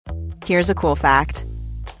Here's a cool fact.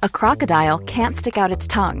 A crocodile can't stick out its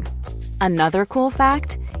tongue. Another cool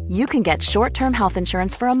fact, you can get short-term health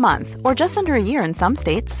insurance for a month or just under a year in some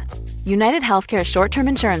states. United Healthcare short-term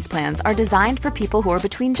insurance plans are designed for people who are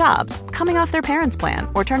between jobs, coming off their parents' plan,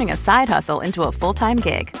 or turning a side hustle into a full-time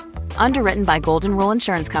gig. Underwritten by Golden Rule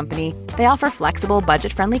Insurance Company, they offer flexible,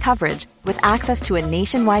 budget-friendly coverage with access to a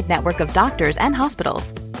nationwide network of doctors and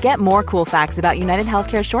hospitals. Get more cool facts about United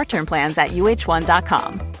Healthcare short-term plans at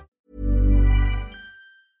uh1.com.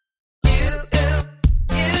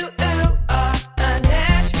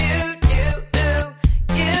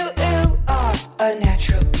 A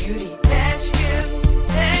natural beauty.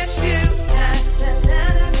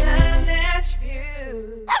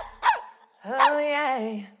 Oh,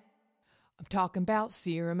 yeah. I'm talking about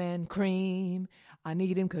serum and cream. I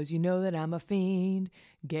need 'em 'cause you know that I'm a fiend.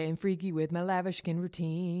 Getting freaky with my lavish skin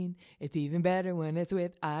routine. It's even better when it's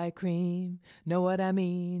with eye cream. Know what I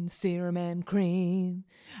mean? Serum and cream.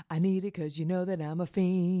 I need it 'cause you know that I'm a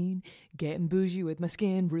fiend. Getting bougie with my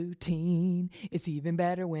skin routine. It's even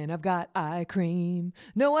better when I've got eye cream.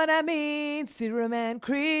 Know what I mean? Serum and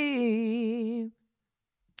cream.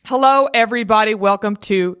 Hello, everybody. Welcome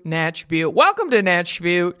to Natch Butte. Welcome to Natch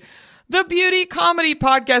Butte, the beauty comedy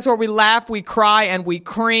podcast where we laugh, we cry, and we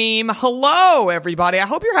cream. Hello, everybody. I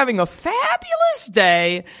hope you're having a fabulous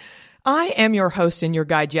day. I am your host and your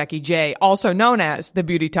guide, Jackie J, also known as the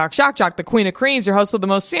Beauty Talk Shock Jock, the Queen of Creams, your host of the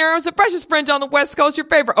most serums, the freshest fringe on the West Coast, your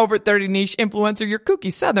favorite over 30 niche influencer, your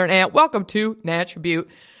kooky Southern aunt. Welcome to Natch Butte.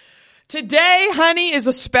 Today, honey, is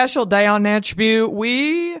a special day on Natch Butte.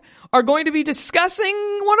 We are going to be discussing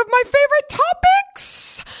one of my favorite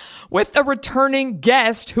topics with a returning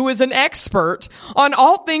guest who is an expert on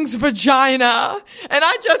all things vagina. And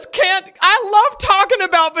I love talking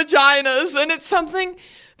about vaginas, and it's something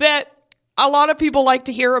that a lot of people like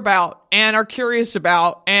to hear about and are curious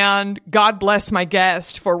about. And God bless my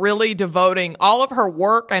guest for really devoting all of her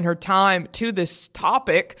work and her time to this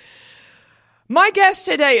topic. My guest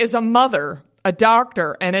today is a mother, a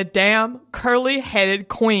doctor, and a damn curly-headed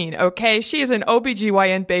queen, okay? She is an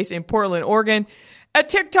OBGYN based in Portland, Oregon, a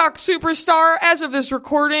TikTok superstar as of this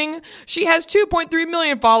recording. She has 2.3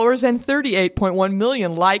 million followers and 38.1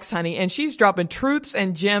 million likes, honey, and she's dropping truths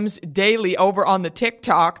and gems daily over on the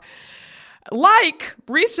TikTok. Like,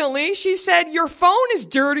 recently, she said, your phone is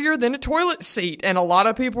dirtier than a toilet seat. And a lot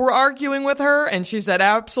of people were arguing with her. And she said,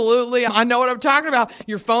 absolutely, I know what I'm talking about.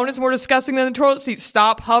 Your phone is more disgusting than the toilet seat.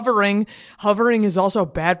 Stop hovering. Hovering is also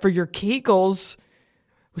bad for your kegels.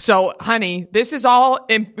 So, honey, this is all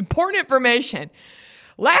important information.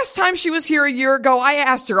 Last time she was here a year ago, I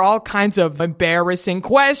asked her all kinds of embarrassing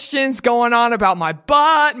questions going on about my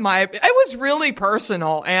butt. It was really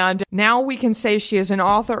personal. And now we can say she is an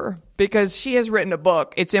author because she has written a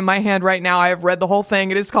book. It's in my hand right now. I have read the whole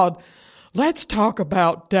thing. It is called Let's Talk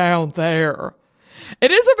About Down There.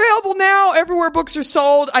 It is available now everywhere books are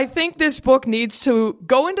sold. I think this book needs to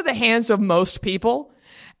go into the hands of most people.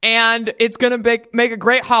 And it's going to make a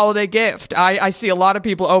great holiday gift. I see a lot of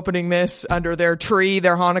people opening this under their tree,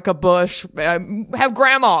 their Hanukkah bush, have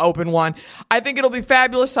grandma open one. I think it'll be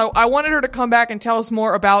fabulous. So I wanted her to come back and tell us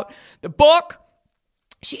more about the book.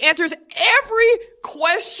 She answers every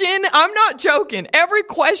question. I'm not joking. Every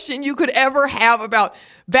question you could ever have about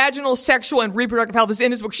vaginal, sexual, and reproductive health is in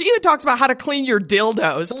this book. She even talks about how to clean your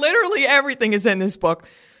dildos. Literally everything is in this book.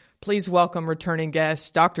 Please welcome returning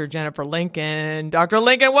guest, Dr. Jennifer Lincoln. Dr.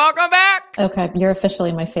 Lincoln, welcome back. Okay, you're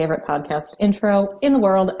officially my favorite podcast intro in the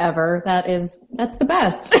world ever. That's the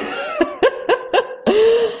best.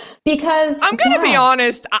 Because I'm going to be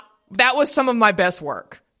honest, that was some of my best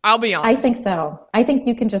work. I'll be honest. I think so. I think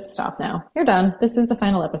you can just stop now. You're done. This is the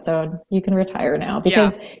final episode. You can retire now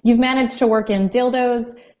because you've managed to work in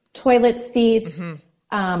dildos, toilet seats,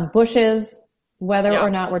 bushes, whether or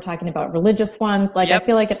not we're talking about religious ones. I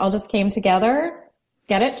feel like it all just came together.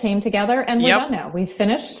 Get it? Came together, and we're done now. We've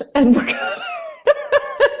finished, and we're good.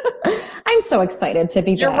 I'm so excited to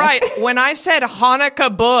be back. You're right. When I said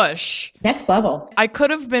Hanukkah bush. Next level. I could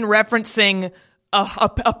have been referencing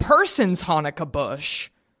a person's Hanukkah bush.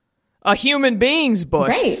 A human being's bush.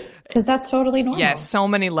 Right, because that's totally normal. Yes, so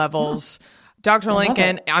many levels. Yeah. Dr.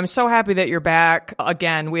 Lincoln, I'm so happy that you're back.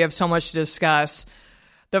 Again, we have so much to discuss.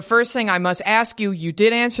 The first thing I must ask you, you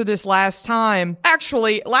did answer this last time.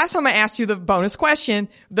 Actually, last time I asked you the bonus question,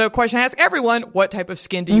 the question I ask everyone, what type of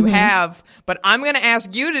skin do you have? But I'm going to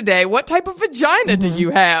ask you today, what type of vagina do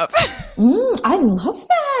you have? I love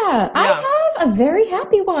that. Yeah. I have a very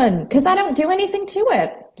happy one because I don't do anything to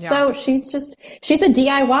it. Yeah. So she's a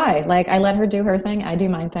DIY. I let her do her thing. I do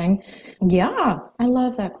my thing. Yeah. I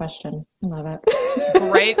love that question. I love it.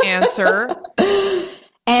 Great answer.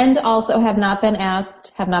 And also have not been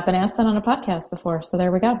asked that on a podcast before. So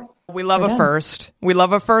there we go. We love a first. We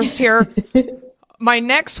love a first here. My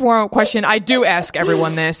next question, I do ask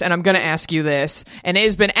everyone this, and I'm going to ask you this, and it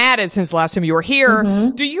has been added since the last time you were here.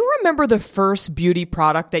 Mm-hmm. Do you remember the first beauty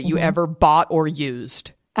product that you ever bought or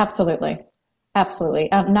used? Absolutely.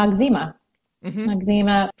 Noxzema.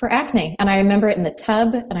 Noxzema for acne. And I remember it in the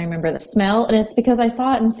tub, and I remember the smell, and it's because I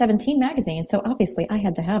saw it in 17 magazine, so obviously I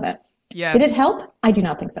had to have it. Yes. Did it help? I do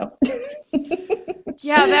not think so.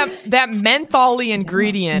 Yeah, that menthol-y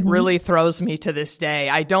ingredient really throws me to this day.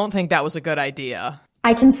 I don't think that was a good idea.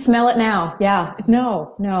 I can smell it now. Yeah.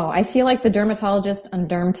 No. I feel like the dermatologist on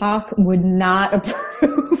Derm Talk would not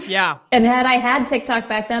approve. Yeah. And had I had TikTok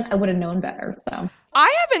back then, I would have known better. So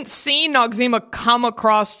I haven't seen Noxzema come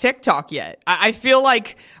across TikTok yet. I feel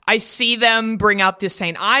like I see them bring out this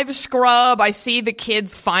St. Ives scrub. I see the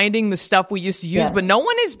kids finding the stuff we used to use, but no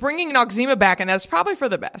one is bringing Noxzema back, and that's probably for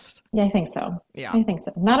the best. Yeah, I think so. Yeah. I think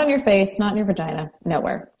so. Not on your face, not in your vagina,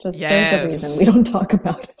 nowhere. Just there's a reason we don't talk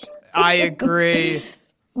about it. I agree.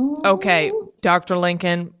 Okay, Dr.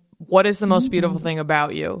 Lincoln, what is the most beautiful thing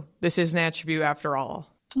about you? This is an attribute after all.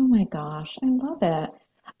 Oh my gosh, I love it.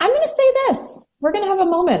 I'm going to say this. We're going to have a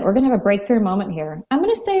moment. We're going to have a breakthrough moment here. I'm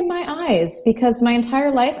going to say my eyes, because my entire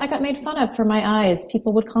life I got made fun of for my eyes.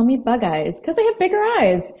 People would call me bug eyes because I have bigger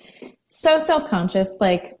eyes. So self-conscious,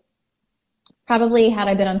 like probably had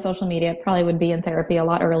I been on social media, probably would be in therapy a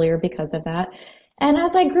lot earlier because of that. And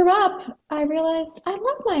as I grew up, I realized I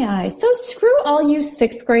love my eyes. So screw all you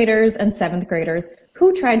 6th graders and 7th graders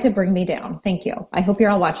who tried to bring me down. Thank you. I hope you're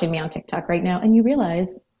all watching me on TikTok right now and you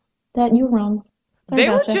realize that you were wrong. They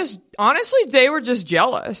were just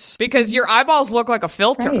jealous because your eyeballs look like a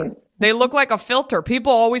filter. Right. They look like a filter.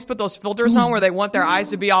 People always put those filters on where they want their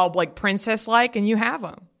eyes to be all like princess-like, and you have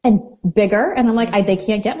them. And bigger. And I'm like, they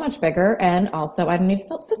can't get much bigger. And also, I don't need to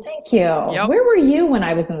filter. So thank you. Yep. Where were you when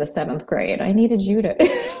I was in the 7th grade? I needed you to.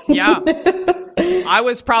 Yeah. I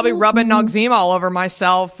was probably rubbing Noxzema all over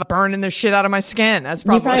myself, burning the shit out of my skin. That's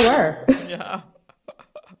probably. You probably were. Yeah.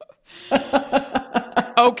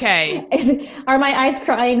 Okay. Are my eyes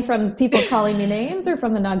crying from people calling me names or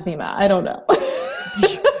from the Noxzema? I don't know.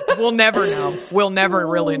 We'll never know. We'll never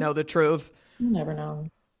really know the truth. You'll never know.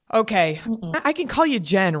 Okay. I can call you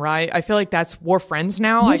Jen, right? I feel like we're friends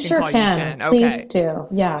now. You I can sure call can. you Jen. Please Okay. do.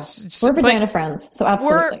 Yeah. We're vagina friends. So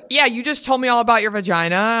absolutely. You just told me all about your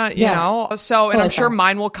vagina, you know. So, and I'm sure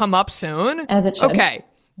mine will come up soon. As it should. Okay.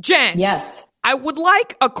 Jen. Yes. I would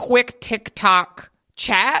like a quick TikTok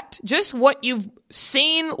chat, just what you've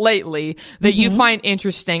seen lately that you find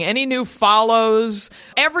interesting. Any new follows?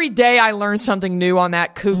 Every day I learn something new on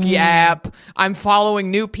that kooky app. I'm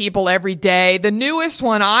following new people every day. The newest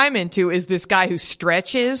one I'm into is this guy who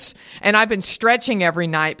stretches, and I've been stretching every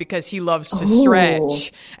night because he loves to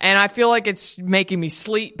stretch, and I feel like it's making me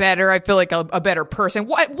sleep better. I feel like a better person.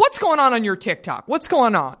 What's going on your TikTok? What's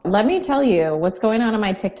going on? Let me tell you what's going on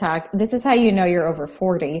my TikTok. This is how you know you're over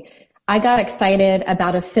 40. I got excited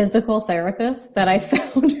about a physical therapist that I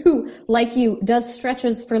found who, like you, does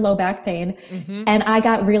stretches for low back pain. And I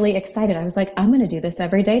got really excited. I was like, I'm going to do this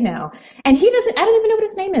every day now. And I don't even know what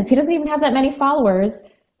his name is. He doesn't even have that many followers,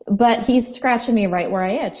 but he's scratching me right where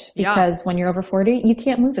I itch because when you're over 40, you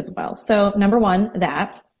can't move as well. So number one,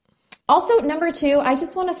 that. Also, number two, I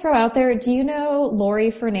just want to throw out there, do you know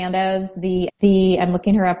Lori Fernandez, I'm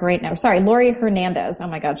looking her up right now. Sorry, Lori Hernandez. Oh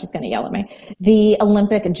my God, she's going to yell at me. The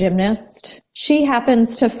Olympic gymnast. She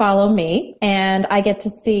happens to follow me, and I get to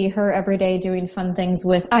see her every day doing fun things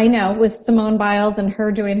with Simone Biles and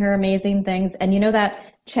her doing her amazing things. And you know that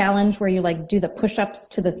challenge where you like do the push-ups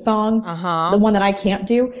to the song, the one that I can't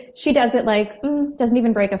do. She does it like doesn't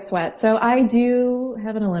even break a sweat. So I do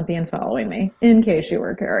have an Olympian following me, in case you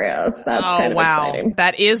were curious. That's kind of exciting.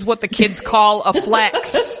 That is what the kids call a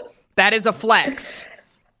flex. That is a flex.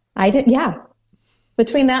 I did, yeah.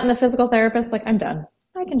 Between that and the physical therapist, like I'm done.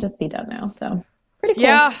 I can just be done now. So pretty cool.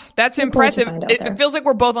 Yeah, that's pretty impressive. Cool it feels like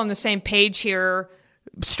we're both on the same page here.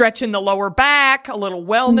 Stretching the lower back, a little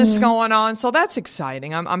wellness going on. So that's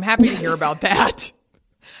exciting. I'm happy to hear about that.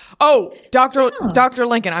 Oh, Dr.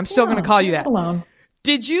 Lincoln, I'm still going to call you that. Alone.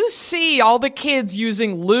 Did you see all the kids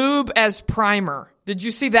using lube as primer? Did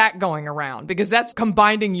you see that going around? Because that's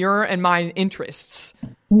combining your and my interests.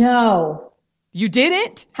 No. You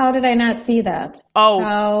didn't? How did I not see that?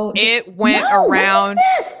 It went around. What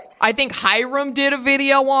is this? I think Hiram did a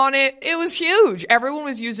video on it. It was huge. Everyone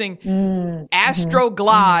was using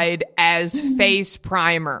Astroglide as face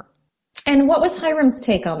primer. And what was Hiram's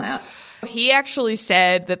take on that? He actually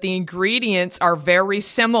said that the ingredients are very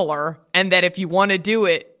similar and that if you want to do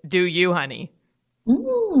it, do you, honey.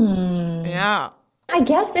 Yeah. I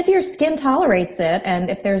guess if your skin tolerates it and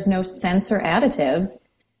if there's no scents or additives,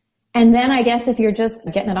 and then I guess if you're just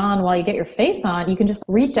getting it on while you get your face on, you can just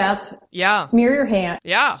reach up, smear your hand.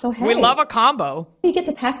 Yeah, so, hey, we love a combo. You get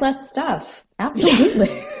to pack less stuff. Absolutely.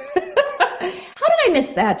 How did I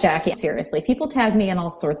miss that, Jackie? Seriously, people tag me in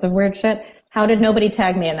all sorts of weird shit. How did nobody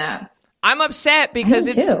tag me in that? I'm upset because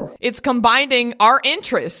it's combining our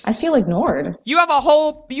interests. I feel ignored. You have a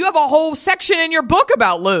whole section in your book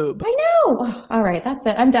about lube. I know. Oh, all right, that's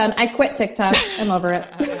it. I'm done. I quit TikTok. I'm over it.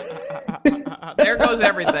 There goes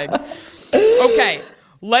everything. Okay,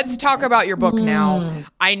 let's talk about your book now.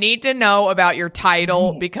 I need to know about your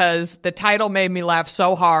title because the title made me laugh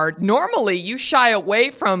so hard. Normally, you shy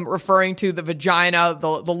away from referring to the vagina,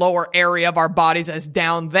 the lower area of our bodies, as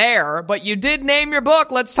down there, but you did name your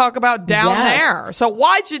book, Let's Talk About Down There. So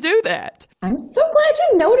why'd you do that? I'm so glad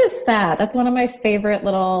you noticed that. That's one of my favorite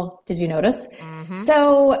little, did you notice?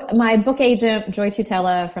 So my book agent, Joy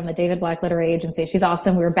Tutela from the David Black Literary Agency, she's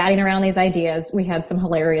awesome. We were batting around these ideas. We had some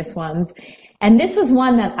hilarious ones. And this was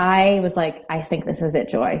one that I was like, I think this is it,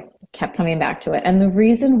 Joy. Kept coming back to it. And the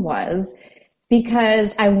reason was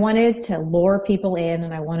because I wanted to lure people in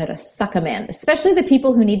and I wanted to suck them in, especially the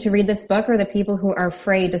people who need to read this book or the people who are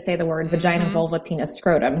afraid to say the word vagina, vulva, penis,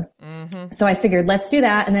 scrotum. So I figured, let's do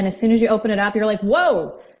that. And then as soon as you open it up, you're like,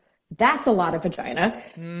 whoa, that's a lot of vagina.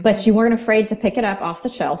 But you weren't afraid to pick it up off the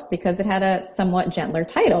shelf because it had a somewhat gentler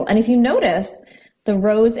title. And if you notice, the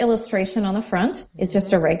rose illustration on the front is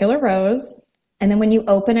just a regular rose. And then when you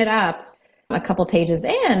open it up a couple pages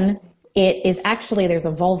in, it is actually, there's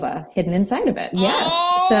a vulva hidden inside of it. Yes.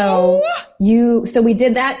 So we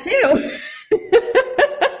did that too.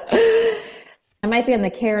 I might be in the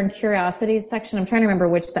care and curiosities section. I'm trying to remember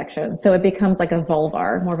which section. So it becomes like a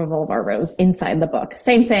vulvar, more of a vulvar rose inside the book.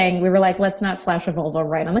 Same thing. We were like, let's not flash a vulva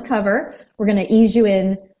right on the cover. We're going to ease you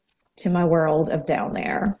in to my world of down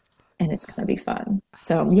there. And it's going to be fun.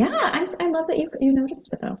 So yeah, I love that you noticed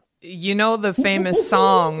it though. You know the famous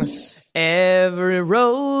song, Every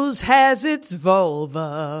Rose Has Its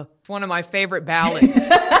Vulva. One of my favorite ballads.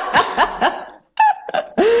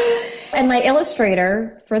 And my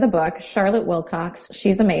illustrator for the book, Charlotte Wilcox,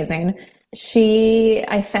 she's amazing.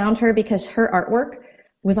 I found her because her artwork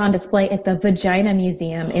was on display at the Vagina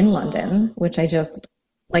Museum in London, which I just,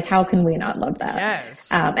 like, how can we not love that? Yes.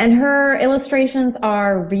 And her illustrations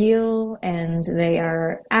are real and they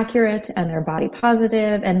are accurate and they're body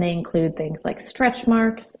positive and they include things like stretch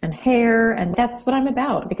marks and hair. And that's what I'm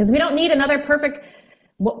about because we don't need another perfect,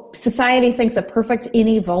 what society thinks a perfect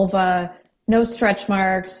innie vulva, no stretch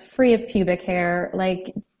marks, free of pubic hair.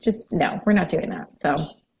 Like, just no, we're not doing that. So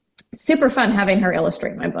super fun having her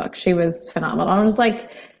illustrate my book. She was phenomenal. I was like,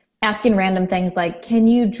 asking random things like, can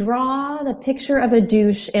you draw the picture of a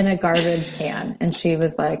douche in a garbage can? And she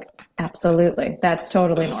was like, absolutely. That's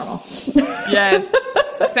totally normal. Yes.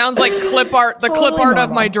 Sounds like clip art, the totally clip art normal.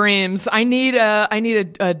 Of my dreams. I need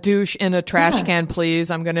a douche in a trash can,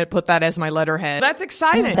 please. I'm going to put that as my letterhead. That's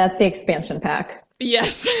exciting. Yeah, that's the expansion pack.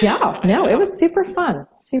 Yes. Yeah. No, it was super fun.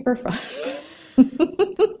 Super fun.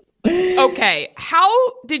 Okay, how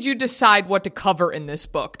did you decide what to cover in this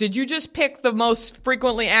book? Did you just pick the most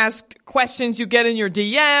frequently asked questions you get in your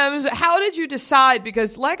DMs? How did you decide?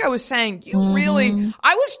 Because like I was saying, you really,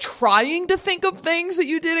 I was trying to think of things that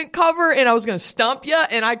you didn't cover and I was going to stump you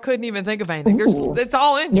and I couldn't even think of anything. It's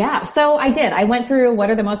all in. Yeah, so I did. I went through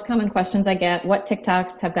what are the most common questions I get, what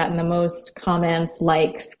TikToks have gotten the most comments,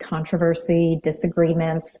 likes, controversy,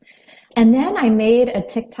 disagreements. And then I made a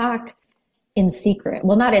TikTok in secret.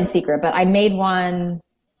 Well, not in secret, but I made one.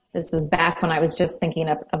 This was back when I was just thinking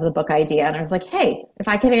of the book idea. And I was like, hey, if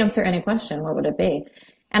I could answer any question, what would it be?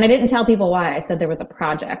 And I didn't tell people why. I said there was a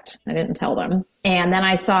project. I didn't tell them. And then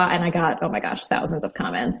I saw, and I got, oh my gosh, thousands of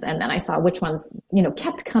comments. And then I saw which ones,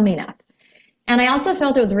 kept coming up. And I also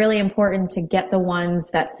felt it was really important to get the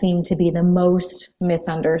ones that seemed to be the most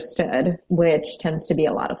misunderstood, which tends to be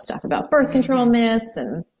a lot of stuff about birth control myths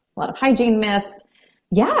and a lot of hygiene myths.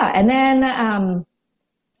 Yeah. And then,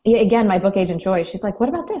 again, my book agent, Joy, she's like, what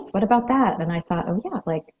about this? What about that? And I thought, oh yeah,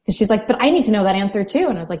 cause she's like, but I need to know that answer too.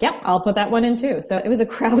 And I was like, yep, I'll put that one in too. So it was a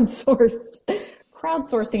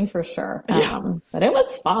crowdsourcing for sure. But it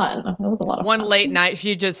was fun. It was a lot of fun. One late night,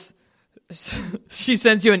 she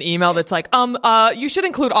sends you an email that's like, you should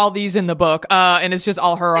include all these in the book. And it's just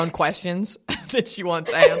all her own questions that she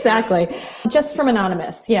wants answered. Exactly. Just from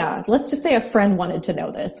anonymous. Yeah. Let's just say a friend wanted to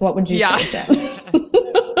know this. What would you say, Jen?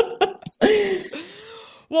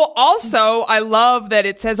 Well, also, I love that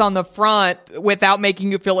it says on the front without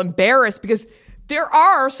making you feel embarrassed because there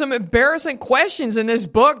are some embarrassing questions in this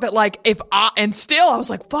book that like, I was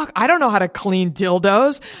like, fuck, I don't know how to clean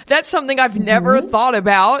dildos. That's something I've never thought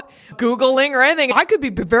about Googling or anything. I could be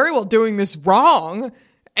very well doing this wrong.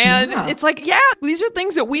 And it's like, yeah, these are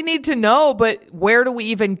things that we need to know, but where do we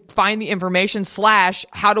even find the information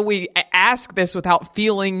 / how do we ask this without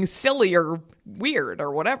feeling silly or weird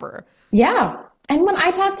or whatever? Yeah. And when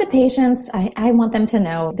I talk to patients, I want them to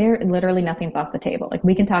know literally nothing's off the table. Like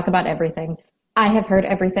we can talk about everything. I have heard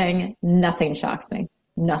everything. Nothing shocks me.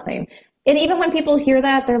 Nothing. And even when people hear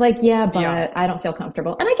that, they're like, yeah, but I don't feel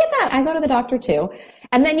comfortable. And I get that. I go to the doctor too.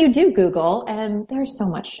 And then you do Google and there's so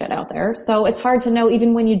much shit out there. So it's hard to know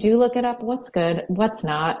even when you do look it up, what's good, what's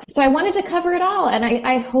not. So I wanted to cover it all. And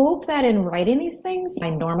I hope that in writing these things, I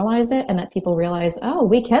normalize it and that people realize, oh,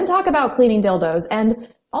 we can talk about cleaning dildos. And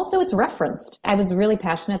also it's referenced. I was really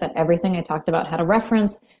passionate that everything I talked about had a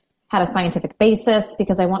reference, had a scientific basis,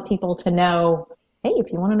 because I want people to know, hey,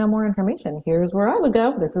 if you want to know more information, here's where I would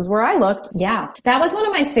go. This is where I looked. Yeah. That was one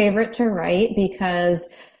of my favorite to write because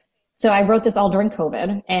so I wrote this all during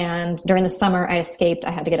COVID, and during the summer I escaped.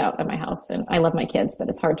 I had to get out of my house, and I love my kids, but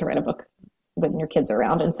it's hard to write a book when your kids are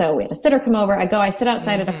around. And so we had a sitter come over. I sit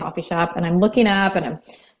outside at a coffee shop and I'm looking up and I'm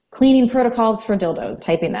cleaning protocols for dildos,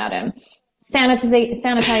 typing that in,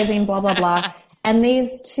 sanitizing, blah, blah, blah. And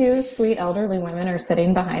these two sweet elderly women are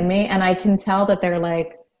sitting behind me, and I can tell that they're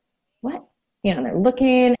like, what? You know, they're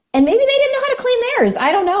looking, and maybe they didn't know how to clean theirs.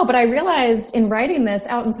 I don't know. But I realized in writing this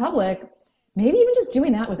out in public, maybe even just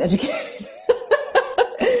doing that was educating.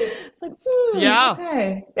 It's like, yeah.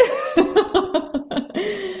 Okay.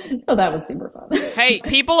 So that was super fun. Hey,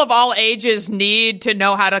 people of all ages need to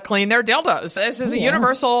know how to clean their dildos. This is a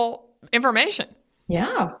universal information.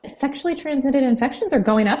 Yeah. Sexually transmitted infections are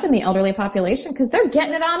going up in the elderly population because they're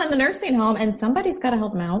getting it on in the nursing home, and somebody's got to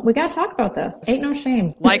help them out. We got to talk about this. Ain't no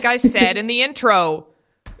shame. Like I said in the intro,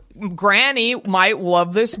 Granny might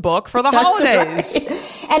love this book for the holidays.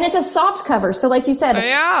 Right. And it's a soft cover. So like you said,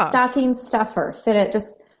 stocking stuffer. Fit it just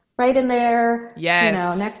right in there. Yes. You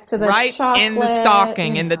know, next to the right chocolate. In the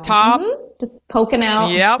stocking, in the top. Just poking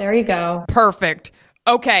out. Yep. There you go. Perfect.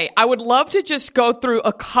 Okay, I would love to just go through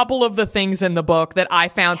a couple of the things in the book that I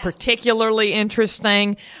found particularly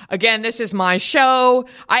interesting. Again, this is my show.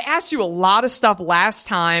 I asked you a lot of stuff last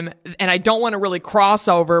time, and I don't want to really cross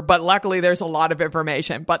over, but luckily there's a lot of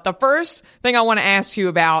information. But the first thing I want to ask you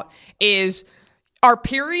about is, are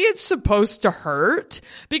periods supposed to hurt?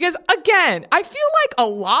 Because again, I feel like a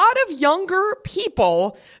lot of younger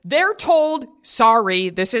people, they're told, sorry,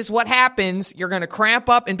 this is what happens. You're going to cramp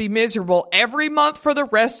up and be miserable every month for the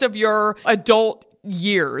rest of your adult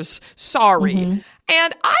years. Sorry.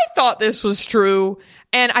 And I thought this was true.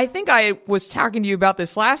 And I think I was talking to you about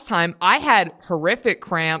this last time. I had horrific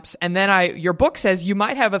cramps, and then your book says you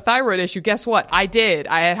might have a thyroid issue. Guess what? I did.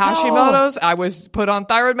 I had Hashimoto's. I was put on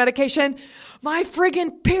thyroid medication. My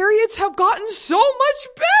friggin' periods have gotten so much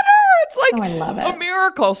better. It's like I love it. A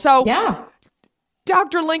miracle. So, yeah.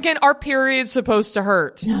 Dr. Lincoln, are periods supposed to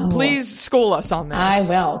hurt? No. Please school us on this. I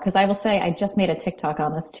will, because I will say I just made a TikTok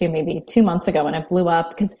on this too, maybe 2 months ago, and it blew up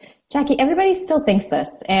because, Jackie, everybody still thinks this.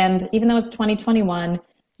 And even though it's 2021,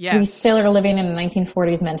 we still are living in a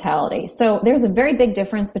 1940s mentality. So there's a very big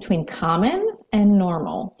difference between common and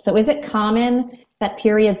normal. So is it common that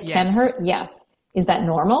periods can hurt? Yes. Is that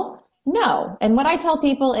normal? No. And what I tell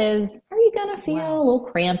people is, are you going to feel a little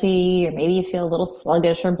crampy, or maybe you feel a little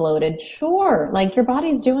sluggish or bloated? Sure. Like your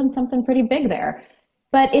body's doing something pretty big there.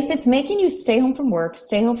 But if it's making you stay home from work,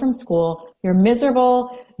 stay home from school, you're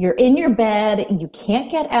miserable, you're in your bed, you can't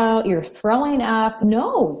get out, you're throwing up.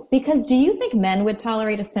 No, because do you think men would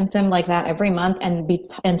tolerate a symptom like that every month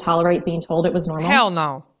and tolerate being told it was normal? Hell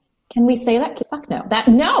no. Can we say that? Fuck no.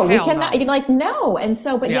 We cannot. No. Like, no. And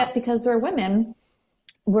so, but yet because we're women,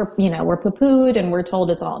 we're poo-pooed and we're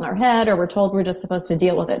told it's all in our head, or we're told we're just supposed to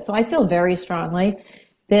deal with it. So I feel very strongly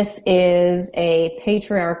this is a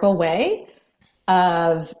patriarchal way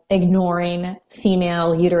of ignoring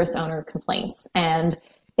female uterus owner complaints. And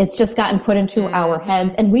it's just gotten put into our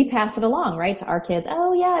heads, and we pass it along, right, to our kids.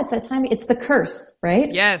 Oh yeah, it's that time. It's the curse,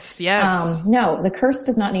 right? Yes. No, the curse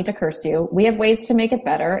does not need to curse you. We have ways to make it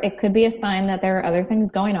better. It could be a sign that there are other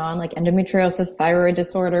things going on, like endometriosis, thyroid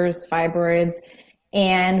disorders, fibroids,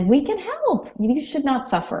 and we can help. You should not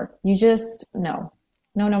suffer. You just, no.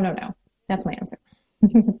 That's my answer.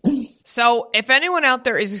 So if anyone out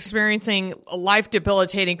there is experiencing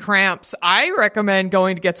life-debilitating cramps, I recommend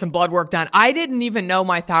going to get some blood work done. I didn't even know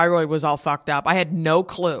my thyroid was all fucked up. I had no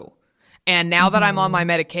clue. And now that I'm on my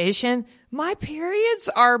medication, my periods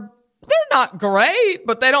they're not great,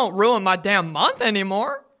 but they don't ruin my damn month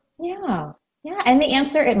anymore. Yeah. Yeah. And the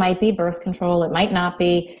answer, it might be birth control. It might not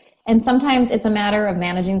be. And sometimes it's a matter of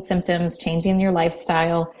managing symptoms, changing your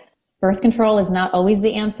lifestyle. Birth control is not always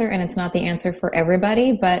the answer, and it's not the answer for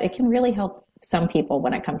everybody, but it can really help some people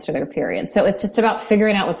when it comes to their period. So it's just about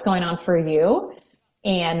figuring out what's going on for you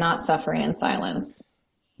and not suffering in silence.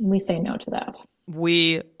 We say no to that.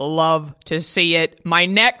 We love to see it. My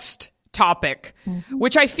next topic,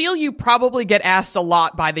 which I feel you probably get asked a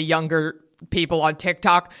lot by the younger people on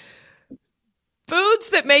TikTok. Foods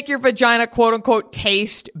that make your vagina, quote unquote,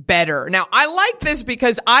 taste better. Now, I like this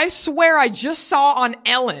because I swear I just saw on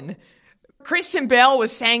Ellen, Kristen Bell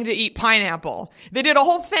was saying to eat pineapple. They did a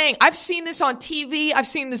whole thing. I've seen this on TV. I've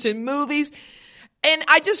seen this in movies. And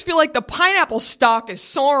I just feel like the pineapple stock is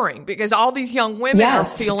soaring because all these young women are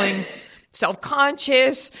feeling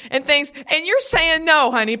self-conscious and things. And you're saying,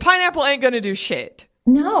 no, honey, pineapple ain't going to do shit.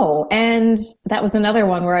 No. And that was another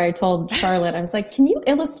one where I told Charlotte, I was like, can you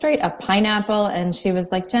illustrate a pineapple? And she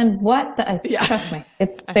was like, Jen, what? Trust me,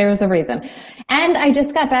 there's a reason. And I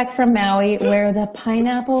just got back from Maui where the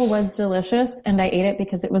pineapple was delicious and I ate it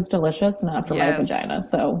because it was delicious, not for my vagina.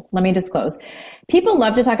 So let me disclose. People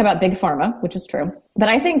love to talk about big pharma, which is true. But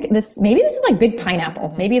I think maybe this is like big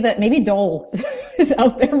pineapple. Maybe Dole is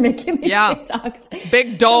out there making these TikToks.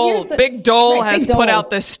 Big Dole has put out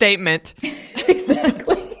this statement.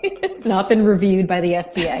 Exactly. It's not been reviewed by the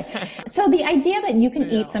FDA. So the idea that you can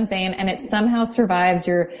eat something and it somehow survives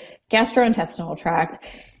your gastrointestinal tract,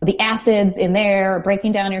 the acids in there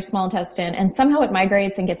breaking down your small intestine, and somehow it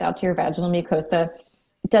migrates and gets out to your vaginal mucosa,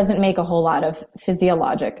 doesn't make a whole lot of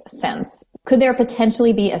physiologic sense. Could there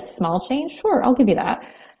potentially be a small change? Sure, I'll give you that.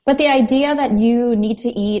 But the idea that you need to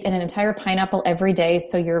eat an entire pineapple every day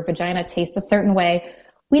so your vagina tastes a certain way,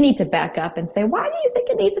 we need to back up and say, why do you think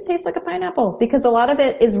it needs to taste like a pineapple? Because a lot of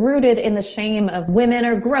it is rooted in the shame of women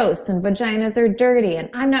are gross and vaginas are dirty and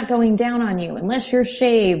I'm not going down on you unless you're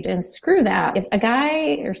shaved, and screw that. If a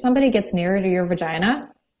guy or somebody gets nearer to your vagina,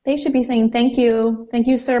 they should be saying, thank you,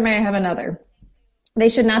 sir, may I have another? They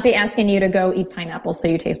should not be asking you to go eat pineapple so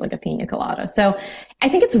you taste like a pina colada. So I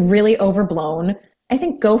think it's really overblown. I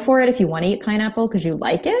think go for it if you want to eat pineapple because you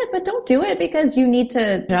like it, but don't do it because you need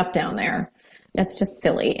to jump down there. That's just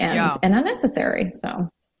silly and unnecessary. So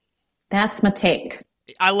that's my take.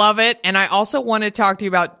 I love it. And I also want to talk to you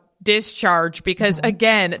about discharge because,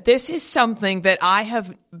 again, this is something that I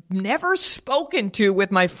have never spoken to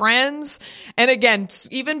with my friends. And again,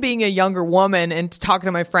 even being a younger woman and talking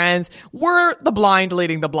to my friends, we're the blind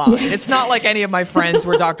leading the blind. Yes. It's not like any of my friends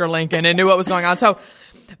were Dr. Lincoln and knew what was going on. So,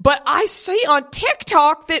 but I see on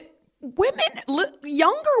TikTok that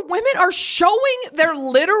younger women are showing their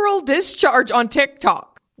literal discharge on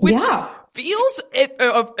TikTok, which feels,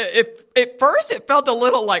 at first it felt a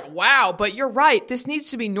little like, wow, but you're right. This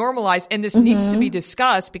needs to be normalized and this needs to be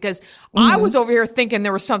discussed because I was over here thinking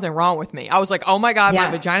there was something wrong with me. I was like, oh my God, my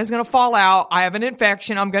vagina's going to fall out. I have an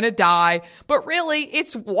infection. I'm going to die. But really,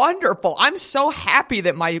 it's wonderful. I'm so happy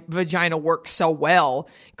that my vagina works so well,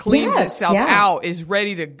 cleans itself out, is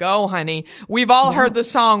ready to go, honey. We've all heard the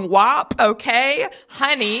song WAP, okay,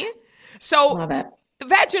 honey. So love it.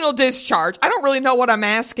 Vaginal discharge. I don't really know what I'm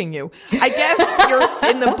asking you. I guess you're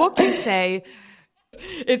in the book you say,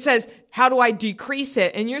 it says, how do I decrease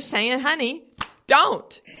it? And you're saying, honey,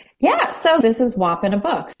 don't. Yeah. So this is WAP in a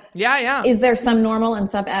book. Yeah. Is there some normal and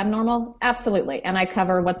some abnormal? Absolutely. And I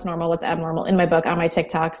cover what's normal, what's abnormal in my book on my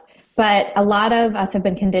TikToks. But a lot of us have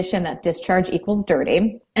been conditioned that discharge equals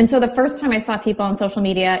dirty. And so the first time I saw people on social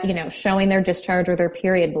media, showing their discharge or their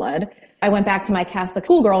period blood, I went back to my Catholic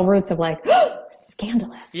schoolgirl roots of like,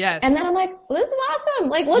 scandalous. Yes. And then I'm like, well, this is awesome.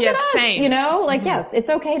 Like, look at us, same. yes,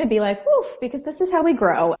 it's okay to be like, woof, because this is how we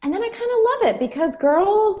grow. And then I kind of love it because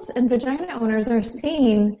girls and vagina owners are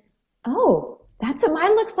seeing, oh, that's what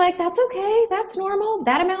mine looks like. That's okay. That's normal.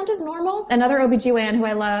 That amount is normal. Another OBGYN who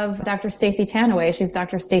I love, Dr. Stacey Tanaway, she's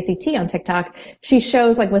Dr. Stacey T on TikTok. She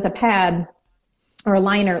shows like with a pad or a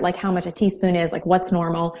liner, like how much a teaspoon is, like what's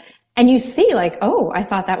normal. And you see like, oh, I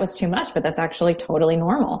thought that was too much, but that's actually totally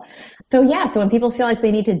normal. So so when people feel like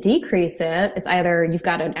they need to decrease it, it's either you've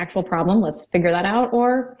got an actual problem, let's figure that out,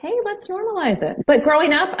 or hey, let's normalize it. But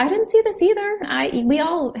growing up, I didn't see this either. We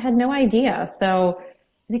all had no idea. So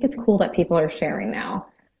I think it's cool that people are sharing now.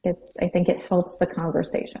 I think it helps the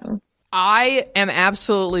conversation. I am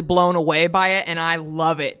absolutely blown away by it and I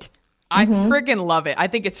love it. I friggin' love it. I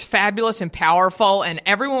think it's fabulous and powerful, and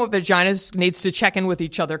everyone with vaginas needs to check in with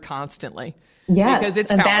each other constantly. Yes, because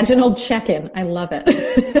it's a vaginal check-in. I love it.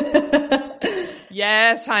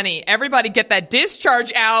 Yes, honey. Everybody get that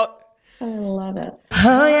discharge out. I love it.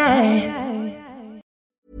 Oh, yeah.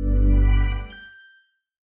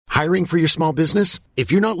 Hiring for your small business?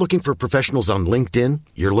 If you're not looking for professionals on LinkedIn,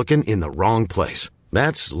 you're looking in the wrong place.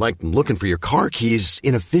 That's like looking for your car keys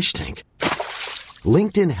in a fish tank.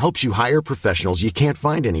 LinkedIn helps you hire professionals you can't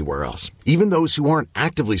find anywhere else, even those who aren't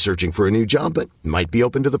actively searching for a new job but might be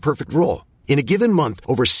open to the perfect role. In a given month,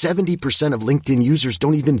 over 70% of LinkedIn users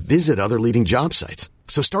don't even visit other leading job sites.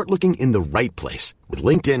 So start looking in the right place. With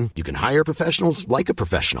LinkedIn, you can hire professionals like a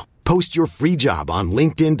professional. Post your free job on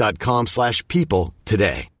linkedin.com/people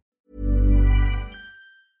today.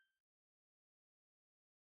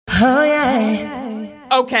 Oh, yeah.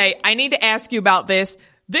 Okay, I need to ask you about this.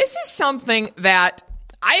 This is something that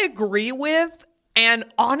I agree with, and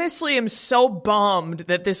honestly am so bummed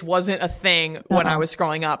that this wasn't a thing when I was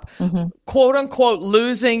growing up. Quote unquote,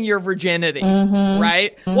 losing your virginity,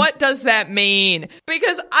 right? What does that mean?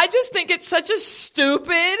 Because I just think it's such a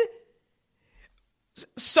stupid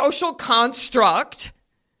social construct.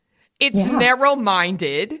 It's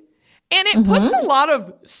narrow-minded. And it puts a lot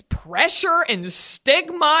of pressure and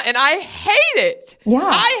stigma, and I hate it. Yeah.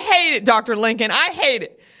 I hate it, Dr. Lincoln. I hate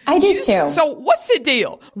it. I do too. So what's the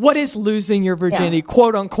deal? What is losing your virginity,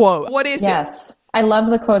 quote unquote? What is it? Yes. I love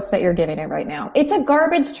the quotes that you're giving it right now. It's a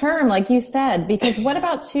garbage term, like you said, because what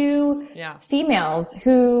about two females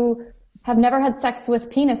who have never had sex with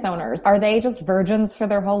penis owners? Are they just virgins for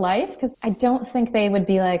their whole life? Because I don't think they would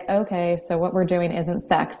be like, okay, so what we're doing isn't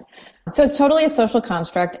sex. So it's totally a social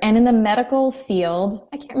construct. And in the medical field,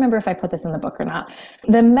 I can't remember if I put this in the book or not.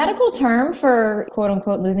 The medical term for quote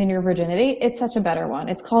unquote losing your virginity, it's such a better one.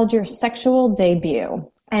 It's called your sexual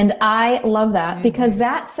debut. And I love that because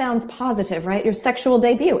that sounds positive, right? Your sexual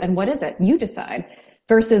debut. And what is it? You decide.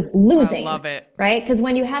 Versus losing. I love it. Right? Because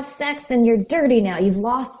when you have sex and you're dirty now, you've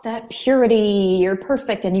lost that purity, you're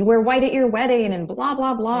perfect, and you wear white at your wedding and blah,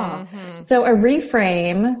 blah, blah. So a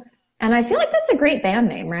reframe, and I feel like that's a great band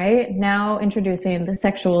name, right? Now introducing the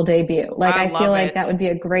sexual debut. Like I feel like that would be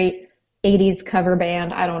a great 80s cover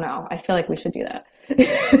band. I don't know. I feel like we should do that.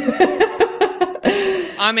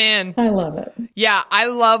 I'm in. I love it. Yeah, I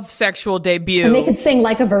love sexual debut. And they could sing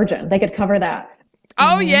Like a Virgin. They could cover that.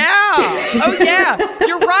 Oh, yeah. Oh, yeah.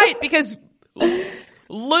 You're right, because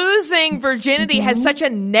losing virginity has such a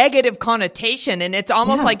negative connotation, and it's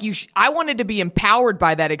almost like I wanted to be empowered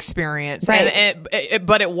by that experience, right.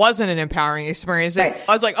 but it wasn't an empowering experience. Right.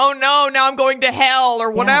 I was like, oh, no, now I'm going to hell or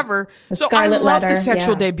whatever. So I love the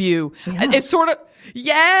sexual debut. It's sort of...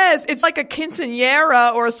 Yes, it's like a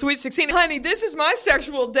quinceañera or a sweet 16. Honey, this is my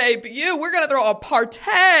sexual debut. We're going to throw a party.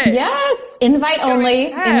 Yes. Invite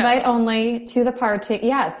only to the party.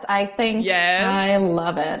 Yes, I think I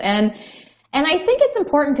love it. And I think it's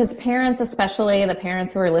important because parents, especially the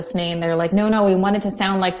parents who are listening, they're like, no, we want it to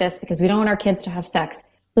sound like this because we don't want our kids to have sex.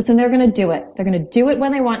 Listen, they're going to do it. They're going to do it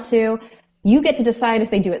when they want to. You get to decide if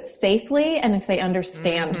they do it safely and if they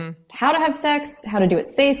understand how to have sex, how to do it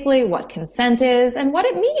safely, what consent is, and what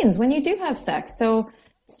it means when you do have sex. So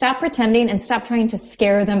stop pretending and stop trying to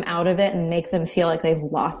scare them out of it and make them feel like they've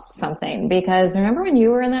lost something. Because remember when you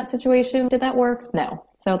were in that situation? Did that work? No.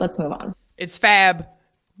 So let's move on. It's fab.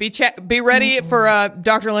 Be ready for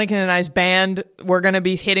Dr. Lincoln and I's band. We're going to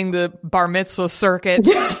be hitting the bar mitzvah circuit.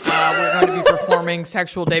 We're going to be performing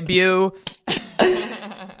sexual debut.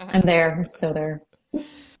 I'm there. I'm so there.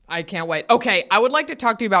 I can't wait. Okay, I would like to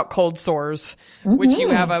talk to you about cold sores, which you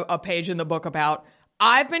have a page in the book about.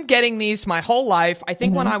 I've been getting these my whole life. I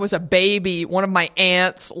think when I was a baby, one of my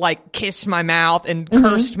aunts kissed my mouth and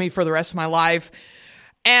cursed me for the rest of my life.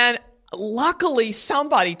 And luckily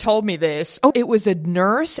somebody told me this. Oh, it was a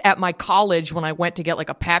nurse at my college when I went to get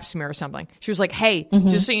a pap smear or something. She was like, hey,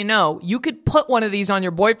 just so you know, you could put one of these on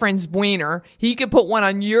your boyfriend's wiener. He could put one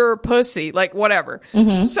on your pussy, whatever.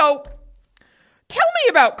 So tell me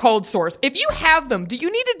about cold sores. If you have them, do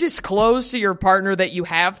you need to disclose to your partner that you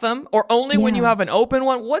have them, or only when you have an open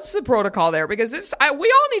one? What's the protocol there? Because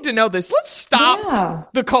we all need to know this. Let's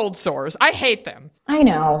stop the cold sores. I hate them. I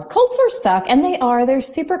know. Cold sores suck, and they're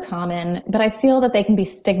super common, but I feel that they can be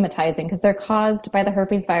stigmatizing because they're caused by the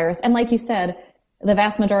herpes virus. And like you said, the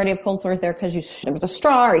vast majority of cold sores there because there was a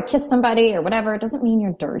straw or you kissed somebody or whatever. It doesn't mean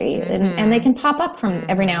you're dirty. And they can pop up from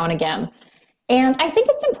every now and again. And I think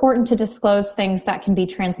it's important to disclose things that can be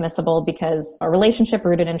transmissible because a relationship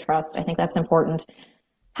rooted in trust, I think that's important.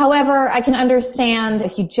 However, I can understand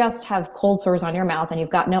if you just have cold sores on your mouth and you've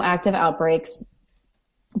got no active outbreaks,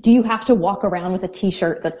 do you have to walk around with a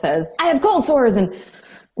t-shirt that says, I have cold sores? And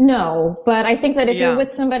no, but I think that if you're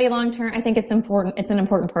with somebody long term, I think it's important. It's an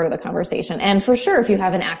important part of the conversation. And for sure, if you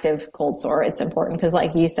have an active cold sore, it's important because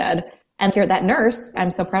like you said, And you're that nurse,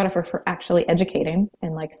 I'm so proud of her for actually educating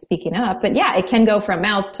and like speaking up. But yeah, it can go from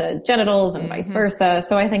mouth to genitals and vice versa.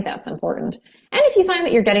 So I think that's important. And if you find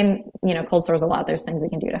that you're getting, cold sores a lot, there's things you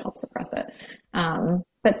can do to help suppress it.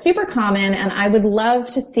 But super common. And I would love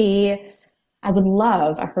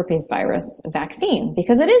a herpes virus vaccine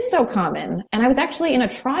because it is so common. And I was actually in a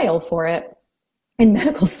trial for it in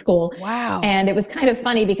medical school. Wow. And it was kind of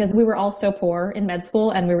funny because we were all so poor in med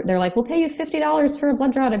school and they're like, we'll pay you $50 for a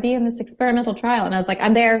blood draw to be in this experimental trial. And I was like,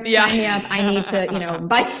 I'm there, sign me up. I need to,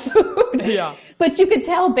 buy food. Yeah. But you could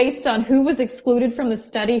tell based on who was excluded from the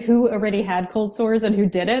study, who already had cold sores and who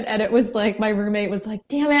didn't. And it was like, my roommate was like,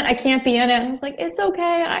 damn it, I can't be in it. And I was like, it's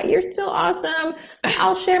okay. You're still awesome.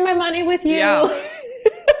 I'll share my money with you. Yeah.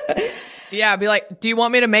 Yeah, be like, do you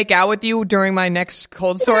want me to make out with you during my next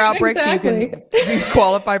cold sore outbreak so you can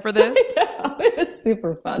qualify for this? Yeah, it was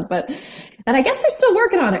super fun. And I guess they're still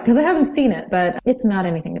working on it because I haven't seen it, but it's not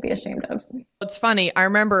anything to be ashamed of. It's funny. I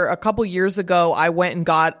remember a couple years ago, I went and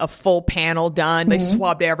got a full panel done. They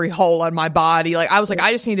swabbed every hole on my body. Like I was like,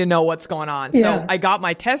 I just need to know what's going on. Yeah. So I got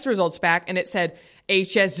my test results back and it said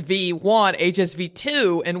HSV1,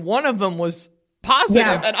 HSV2, and one of them was positive.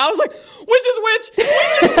 Yeah. And I was like, which is which?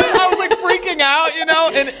 I was like freaking out,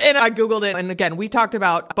 and I Googled it. And again, we talked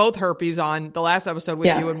about both herpes on the last episode with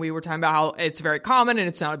you, and we were talking about how it's very common and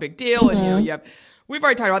it's not a big deal. And we've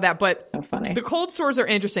already talked about that, but so funny. The cold sores are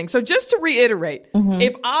interesting. So just to reiterate,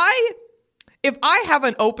 if I have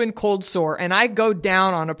an open cold sore and I go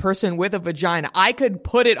down on a person with a vagina, I could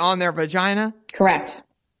put it on their vagina? Correct.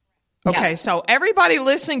 Okay, yes. So everybody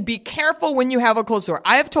listening, be careful when you have a cold sore.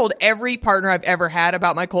 I have told every partner I've ever had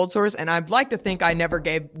about my cold sores, and I'd like to think I never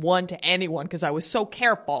gave one to anyone because I was so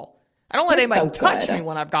careful. I don't let anybody touch me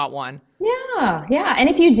when I've got one. Yeah, yeah. And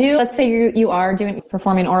if you do, let's say you are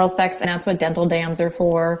performing oral sex, and that's what dental dams are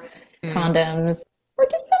for, condoms, or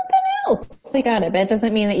do something else. You got it, but it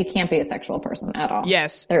doesn't mean that you can't be a sexual person at all.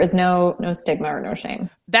 Yes. There is no stigma or no shame.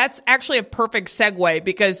 That's actually a perfect segue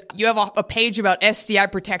because you have a page about STI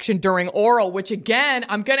protection during oral, which again,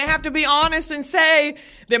 I'm going to have to be honest and say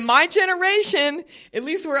that my generation, at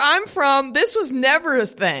least where I'm from, this was never a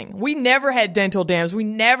thing. We never had dental dams.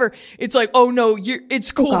 It's like, oh no,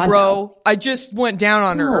 it's cool, God, bro. no. I just went down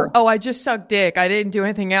on her. Or, oh, I just sucked dick. I didn't do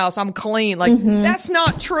anything else. I'm clean. Like, that's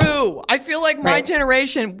not true. I feel like my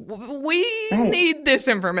generation, we need this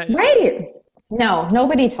information. Right. No,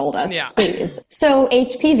 nobody told us, please. So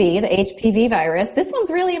HPV, the HPV virus, this one's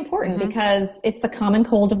really important because it's the common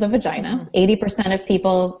cold of the vagina. 80% of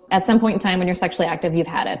people at some point in time when you're sexually active, you've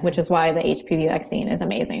had it, which is why the HPV vaccine is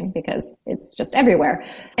amazing because it's just everywhere.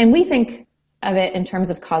 And we think of it in terms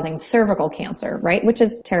of causing cervical cancer, right? Which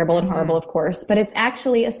is terrible and horrible, of course, but it's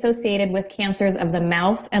actually associated with cancers of the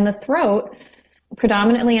mouth and the throat,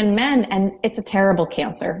 predominantly in men, and it's a terrible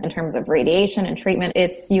cancer in terms of radiation and treatment.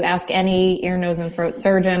 You ask any ear, nose, and throat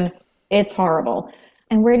surgeon, it's horrible.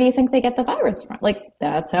 And where do you think they get the virus from? Like,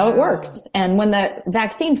 that's how it works. And when the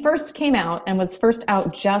vaccine first came out and was first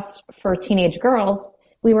out just for teenage girls,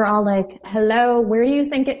 we were all like, hello, where do you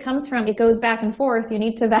think it comes from? It goes back and forth. You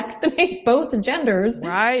need to vaccinate both genders.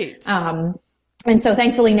 Right. And so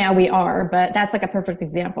thankfully now we are, but that's like a perfect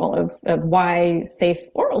example of why safe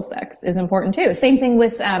oral sex is important too. Same thing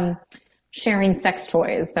with sharing sex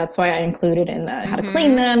toys. That's why I included in the how to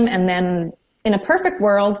clean them. And then in a perfect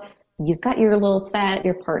world, you've got your little set,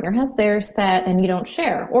 your partner has their set, and you don't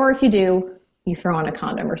share. Or if you do, you throw on a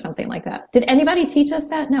condom or something like that. Did anybody teach us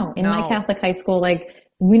that? No. In my Catholic high school,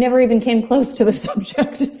 we never even came close to the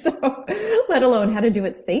subject, so let alone how to do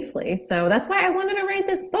it safely. So that's why I wanted to write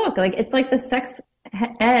this book. It's like the sex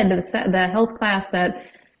ed, the health class that,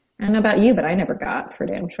 I don't know about you, but I never got for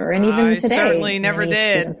damn sure. And even today, certainly never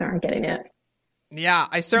did. Students aren't getting it. Yeah,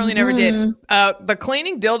 I certainly never did. The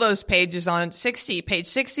cleaning dildos page is on page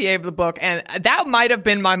 68 of the book, and that might have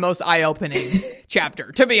been my most eye-opening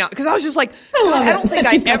chapter, to be honest, because I was just like, I don't think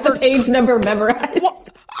I ever page number memorized. Well,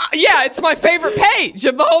 yeah, it's my favorite page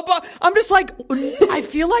of the whole book. I'm just like, I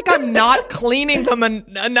feel like I'm not cleaning them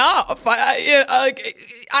enough.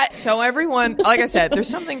 So everyone, like I said, there's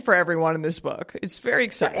something for everyone in this book. It's very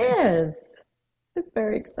exciting. It is. It's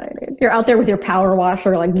very exciting. You're out there with your power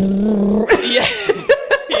washer, like, yeah.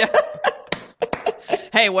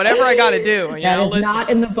 Hey, whatever I got to do. That is not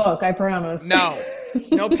in the book, I promise. No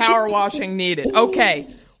power washing needed. Okay,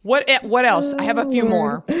 what else? I have a few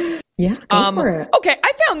more. Yeah, go for it. Okay,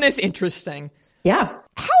 I found this interesting. Yeah.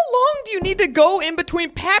 How long do you need to go in between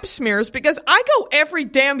pap smears? Because I go every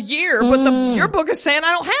damn year, but your book is saying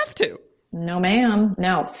I don't have to. No, ma'am.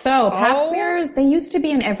 No. So pap smears, they used to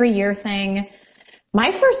be an every year thing. My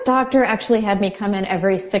first doctor actually had me come in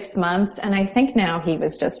every 6 months. And I think now he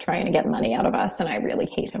was just trying to get money out of us. And I really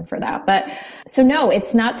hate him for that. But so no,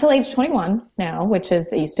 it's not till age 21 now, which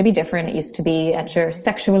is, it used to be different. It used to be at your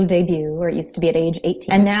sexual debut, or it used to be at age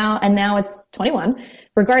 18. And now it's 21,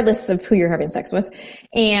 regardless of who you're having sex with.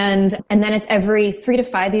 And then it's every 3 to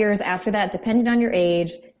 5 years after that, depending on your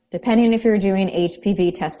age, depending if you're doing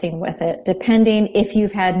HPV testing with it, depending if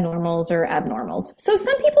you've had normals or abnormals. So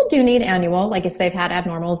some people do need annual, like if they've had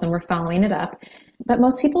abnormals and we're following it up, but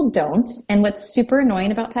most people don't. And what's super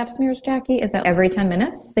annoying about pap smears, Jackie, is that every 10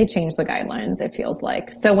 minutes, they change the guidelines, it feels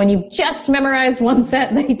like. So when you've just memorized one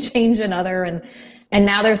set, they change another. And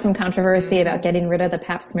now there's some controversy about getting rid of the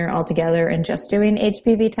pap smear altogether and just doing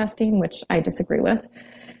HPV testing, which I disagree with.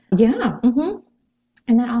 Yeah. Mm-hmm.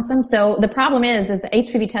 Isn't that awesome? So the problem is the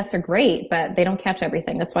HPV tests are great, but they don't catch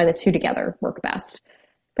everything. That's why the two together work best.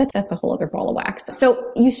 But that's a whole other ball of wax.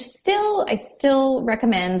 So I still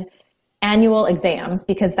recommend annual exams,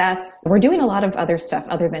 because we're doing a lot of other stuff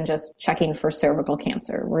other than just checking for cervical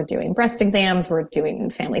cancer. We're doing breast exams. We're doing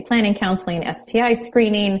family planning counseling, STI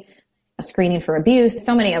screening, screening for abuse,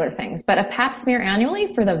 so many other things. But a pap smear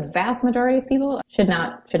annually for the vast majority of people should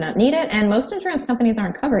not need it. And most insurance companies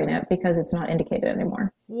aren't covering it because it's not indicated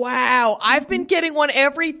anymore. Wow. I've been getting one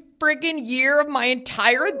every friggin' year of my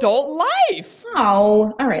entire adult life.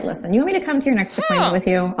 Oh, all right. Listen, you want me to come to your next appointment with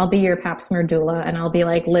you? I'll be your pap smear doula, and I'll be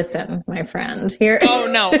like, listen, my friend, here. Oh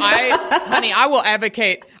no, honey, I will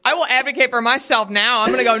advocate. I will advocate for myself now. I'm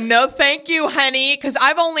going to go, no, thank you, honey. Cause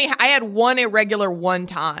I had one irregular one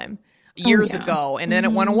time years ago, and then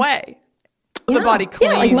it went away. Yeah. The body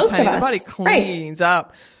cleans, like most honey. Of us. The body cleans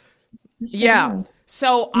up. Yeah.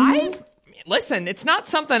 So listen, it's not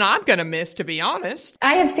something I'm going to miss, to be honest.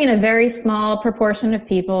 I have seen a very small proportion of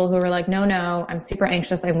people who are like, no, I'm super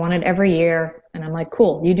anxious. I want it every year. And I'm like,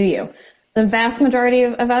 cool, you do you. The vast majority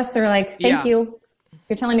of us are like, thank you.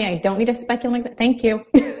 You're telling me I don't need a speculum. Thank you.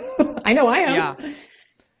 I know I am. Yeah.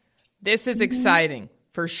 This is exciting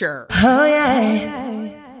for sure. Oh,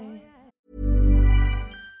 yeah.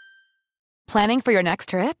 Planning for your next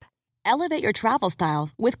trip? Elevate your travel style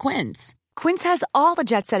with Quince. Quince has all the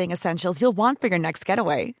jet-setting essentials you'll want for your next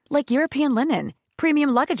getaway, like European linen, premium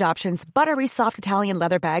luggage options, buttery soft Italian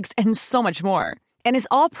leather bags, and so much more. And is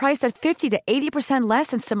all priced at 50 to 80% less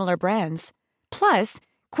than similar brands. Plus,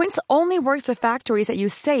 Quince only works with factories that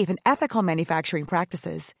use safe and ethical manufacturing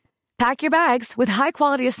practices. Pack your bags with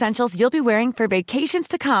high-quality essentials you'll be wearing for vacations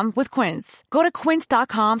to come with Quince. Go to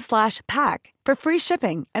quince.com/pack for free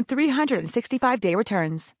shipping and 365-day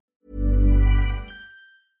returns.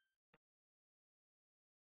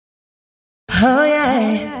 Oh,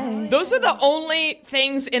 yeah. Those are the only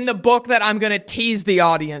things in the book that I'm going to tease the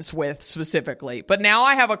audience with specifically. But now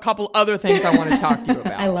I have a couple other things I want to talk to you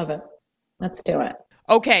about. I love it. Let's do it.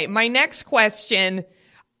 Okay, my next question.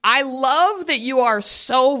 I love that you are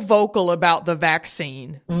so vocal about the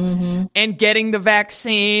vaccine and getting the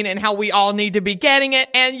vaccine and how we all need to be getting it.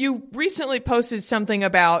 And you recently posted something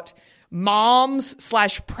about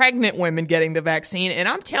moms/pregnant women getting the vaccine. And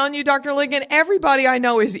I'm telling you, Dr. Lincoln, everybody I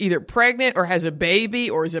know is either pregnant or has a baby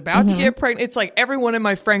or is about to get pregnant. It's like everyone in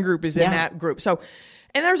my friend group is in that group. So,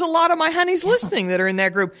 and there's a lot of my honeys listening that are in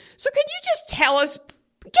that group. So can you just tell us,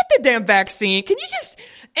 get the damn vaccine? Can you just,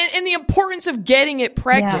 and the importance of getting it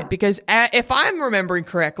pregnant? Because if I'm remembering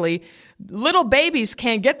correctly, little babies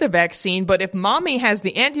can't get the vaccine, but if mommy has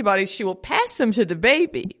the antibodies, she will pass them to the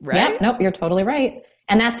baby, right? Yeah, nope, you're totally right.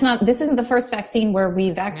 And this isn't the first vaccine where we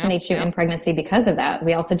vaccinate you in pregnancy because of that.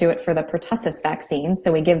 We also do it for the pertussis vaccine.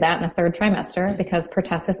 So we give that in the 3rd trimester because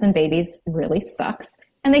pertussis in babies really sucks.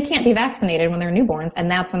 And they can't be vaccinated when they're newborns.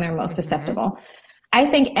 And that's when they're most susceptible. I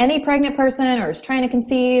think any pregnant person or is trying to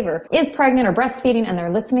conceive or is pregnant or breastfeeding and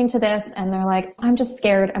they're listening to this and they're like, I'm just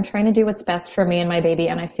scared. I'm trying to do what's best for me and my baby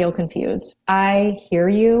and I feel confused. I hear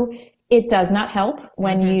you. It does not help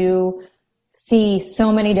when you see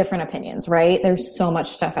so many different opinions, right? There's so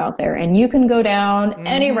much stuff out there and you can go down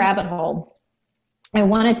any rabbit hole. I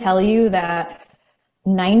want to tell you that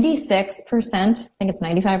 96%, I think it's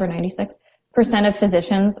 95 or 96% of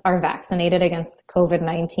physicians are vaccinated against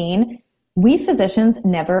COVID-19. We physicians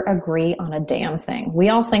never agree on a damn thing. We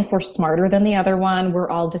all think we're smarter than the other one. We're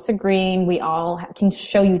all disagreeing. We all can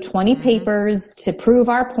show you 20 papers to prove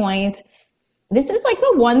our point. This is like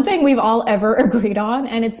the one thing we've all ever agreed on,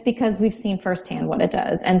 and it's because we've seen firsthand what it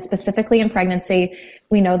does. And specifically in pregnancy,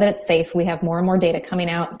 we know that it's safe. We have more and more data coming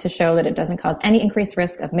out to show that it doesn't cause any increased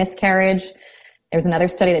risk of miscarriage. There's another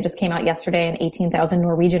study that just came out yesterday in 18,000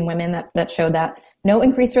 Norwegian women that showed that no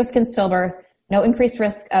increased risk in stillbirth, no increased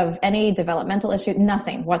risk of any developmental issue,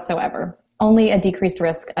 nothing whatsoever. only a decreased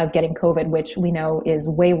risk of getting COVID, which we know is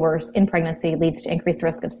way worse in pregnancy, leads to increased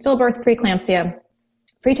risk of stillbirth, preeclampsia,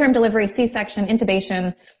 preterm delivery, C-section,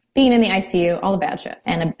 intubation, being in the ICU, all the bad shit.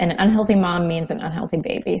 And an unhealthy mom means an unhealthy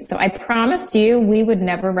baby. So I promised you we would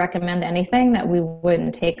never recommend anything that we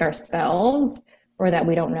wouldn't take ourselves or that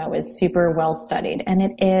we don't know is super well studied. And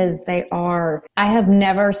it is, they are. I have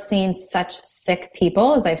never seen such sick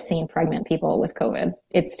people as I've seen pregnant people with COVID.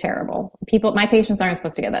 It's terrible. My patients aren't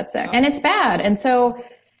supposed to get that sick. And it's bad. And so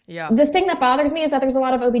the thing that bothers me is that there's a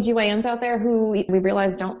lot of OBGYNs out there who we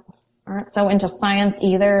realize aren't so into science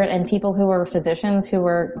either, and people who are physicians who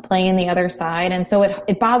are playing the other side. And so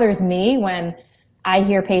it bothers me when I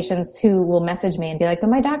hear patients who will message me and be like, but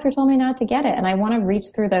my doctor told me not to get it. And I want to reach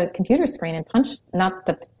through the computer screen and punch not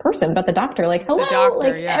the person, but the doctor. Like, hello,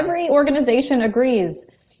 every organization agrees.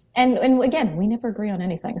 And again, we never agree on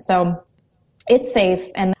anything. So it's safe.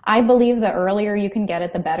 And I believe the earlier you can get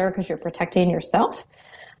it, the better, because you're protecting yourself.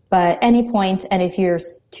 But any point, and if you're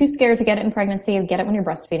too scared to get it in pregnancy, get it when you're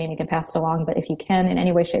breastfeeding. You can pass it along. But if you can, in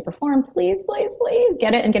any way, shape, or form, please, please, please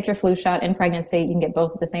get it and get your flu shot in pregnancy. You can get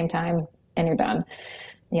both at the same time, and you're done.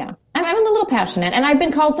 Yeah. I'm a little passionate, and I've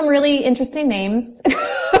been called some really interesting names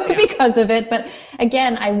because of it. But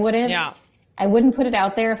again, I wouldn't put it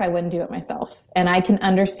out there if I wouldn't do it myself. And I can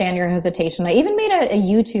understand your hesitation. I even made a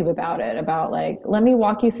YouTube about it, about like, let me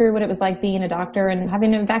walk you through what it was like being a doctor and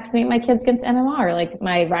having to vaccinate my kids against MMR, like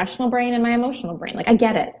my rational brain and my emotional brain. Like, I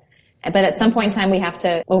get it. But at some point in time, we have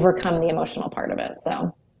to overcome the emotional part of it.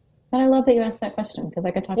 So. But I love that you asked that question, because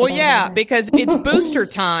I could talk about it. Well, yeah, because it's booster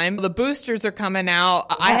time. The boosters are coming out.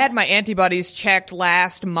 Yes. I had my antibodies checked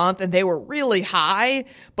last month, and they were really high.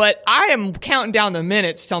 But I am counting down the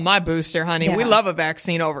minutes till my booster, honey. Yeah. We love a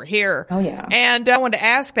vaccine over here. Oh, yeah. And I wanted to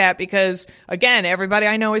ask that because, again, everybody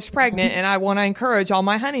I know is pregnant, and I want to encourage all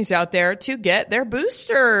my honeys out there to get their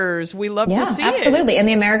boosters. We love to see it. Absolutely. And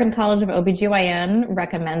the American College of OBGYN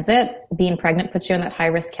recommends it. Being pregnant puts you in that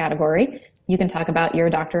high-risk category. You can talk about your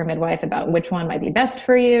doctor or midwife about which one might be best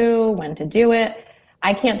for you, when to do it.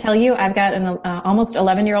 I can't tell you. I've got an almost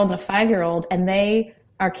 11-year-old and a 5-year-old, and they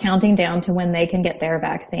are counting down to when they can get their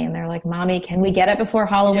vaccine. They're like, Mommy, can we get it before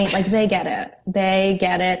Halloween? Yeah. Like, they get it. They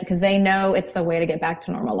get it because they know it's the way to get back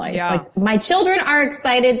to normal life. Yeah. Like, my children are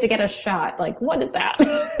excited to get a shot. Like, what is that?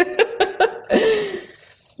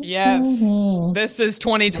 Yes. Mm-hmm. This is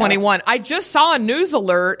 2021. Yes. I just saw a news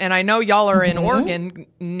alert, and I know y'all are in Oregon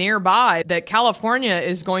nearby, that California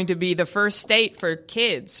is going to be the first state for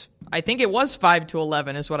kids. I think it was 5 to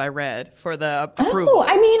 11 is what I read for the approval. Oh,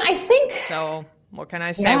 I mean, I think. So what can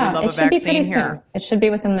I say? We love a vaccine here. Soon. It should be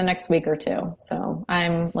within the next week or two. So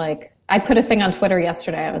I'm like, I put a thing on Twitter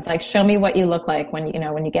yesterday. I was like, show me what you look like when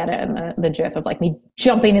you get it, and the gif of like me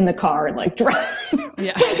jumping in the car and like driving.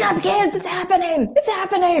 Yeah. Wake up, kids! It's happening! It's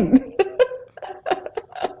happening!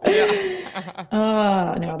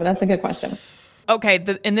 No, but that's a good question. Okay,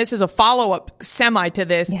 and this is a follow-up semi to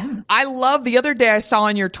this. Yeah. I love, the other day I saw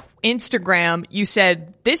on your Instagram, you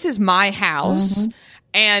said, this is my house. Mm-hmm.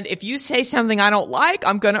 And if you say something I don't like,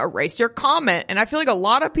 I'm going to erase your comment. And I feel like a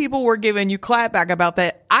lot of people were giving you clapback about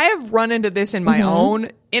that. I have run into this in my own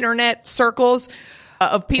internet circles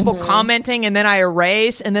of people commenting, and then I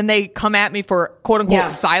erase, and then they come at me for quote unquote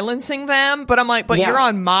silencing them. But I'm like, you're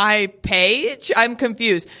on my page? I'm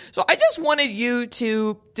confused. So I just wanted you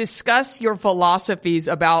to discuss your philosophies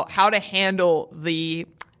about how to handle the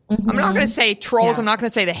I'm not going to say trolls. I'm not going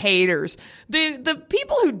to say the haters. The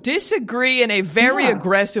people who disagree in a very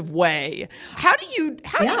aggressive way.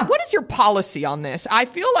 What is your policy on this? I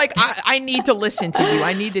feel like I need to listen to you.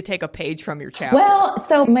 I need to take a page from your chapter. Well,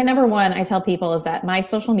 so my number one, I tell people, is that my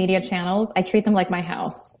social media channels, I treat them like my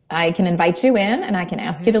house. I can invite you in, and I can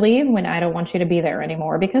ask you to leave when I don't want you to be there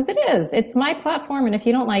anymore, because it's my platform. And if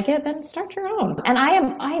you don't like it, then start your own. And I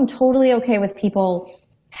am totally okay with people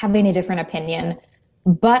having a different opinion.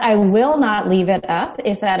 But I will not leave it up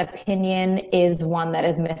if that opinion is one that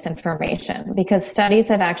is misinformation, because studies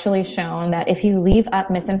have actually shown that if you leave up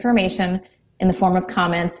misinformation in the form of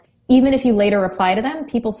comments, even if you later reply to them,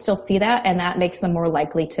 people still see that, and that makes them more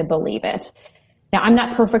likely to believe it. Now, I'm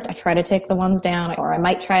not perfect. I try to take the ones down, or I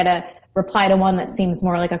might try to reply to one that seems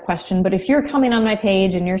more like a question. But if you're coming on my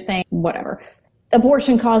page and you're saying, whatever,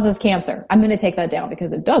 abortion causes cancer, I'm going to take that down,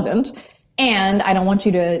 because it doesn't. And I don't want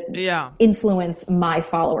you to influence my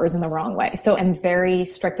followers in the wrong way. So I'm very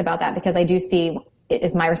strict about that, because I do see it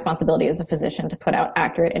is my responsibility as a physician to put out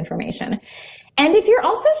accurate information. And if you're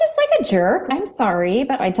also just like a jerk, I'm sorry,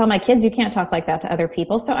 but I tell my kids, you can't talk like that to other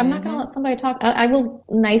people. So I'm not going to let somebody talk. I will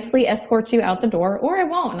nicely escort you out the door, or I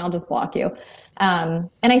won't, and I'll just block you. And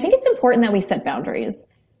I think it's important that we set boundaries.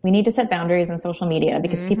 we need to set boundaries on social media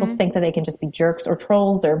because people think that they can just be jerks or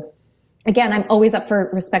trolls or, again, I'm always up for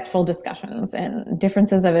respectful discussions and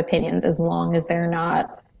differences of opinions as long as they're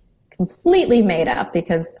not completely made up,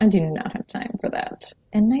 because I do not have time for that.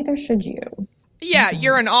 And neither should you. Yeah,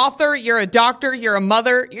 you're an author, you're a doctor, you're a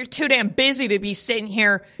mother. You're too damn busy to be sitting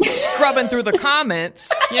here scrubbing through the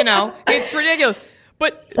comments. You know, it's ridiculous.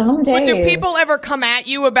 But do people ever come at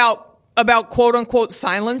you about quote unquote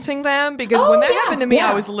silencing them? Because when that happened to me,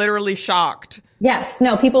 I was literally shocked. Yes.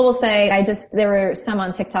 No, people will say, there were some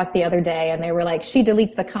on TikTok the other day and they were like, she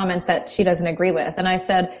deletes the comments that she doesn't agree with. And I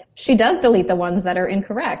said, she does delete the ones that are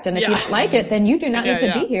incorrect. And if you don't like it, then you do not need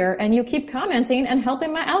to be here. And you keep commenting and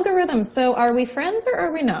helping my algorithm. So are we friends or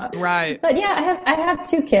are we not? Right. But yeah, I have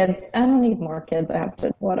 2 kids. I don't need more kids. I have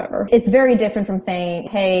to, whatever. It's very different from saying,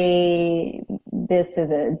 hey,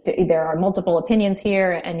 there are multiple opinions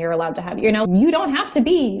here and you're allowed to have, you don't have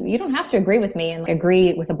to agree with me and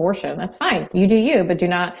agree with abortion. That's fine. You do you, but do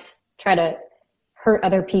not try to hurt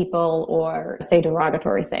other people or say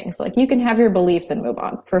derogatory things. Like, you can have your beliefs and move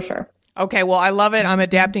on, for sure. Okay, well, I love it. I'm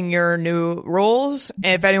adapting your new rules.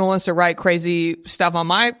 And if anyone wants to write crazy stuff on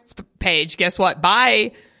my page, guess what?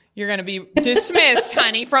 Bye. You're going to be dismissed,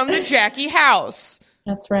 honey, from the Jackie house.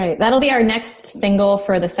 That's right. That'll be our next single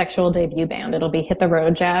for the sexual debut band. It'll be Hit the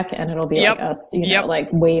Road, Jack, and it'll be like us, like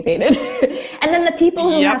waving it. And then the people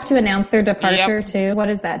who have to announce their departure too. What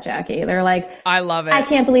is that, Jackie? They're like, I love it. I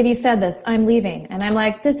can't believe you said this. I'm leaving. And I'm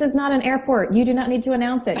like, this is not an airport. You do not need to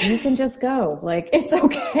announce it. You can just go. Like, it's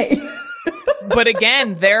okay. But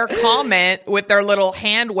again, their comment with their little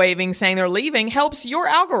hand waving saying they're leaving helps your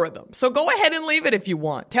algorithm. So go ahead and leave it if you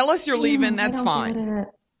want. Tell us you're leaving. That's fine.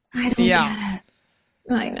 I don't get it.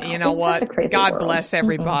 I know. You know what? God bless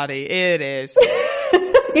everybody. It is.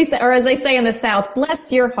 Or as they say in the South,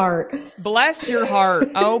 bless your heart. Bless your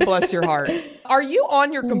heart. Oh, bless your heart. Are you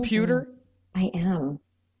on your computer? I am.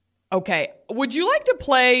 Okay. Would you like to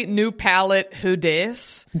play New Palette Who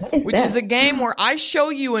Dis? Which is a game where I show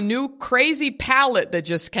you a new crazy palette that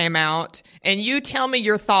just came out, and you tell me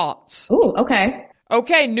your thoughts. Ooh, okay.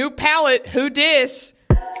 Okay, New Palette Who Dis.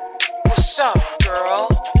 What's up, girl?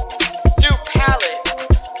 New palette.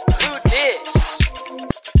 Who dis?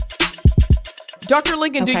 Dr.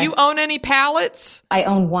 Lincoln, do you own any palettes? I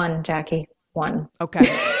own one, Jackie. One. Okay.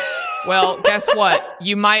 Well, guess what?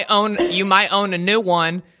 You might own a new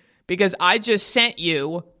one, because I just sent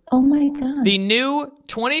you the new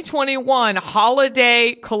 2021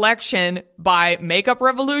 holiday collection by Makeup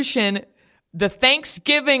Revolution, the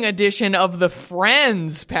Thanksgiving edition of the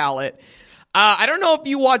Friends palette. I don't know if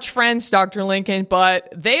you watch Friends, Dr. Lincoln, but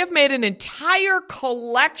they have made an entire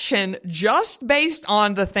collection just based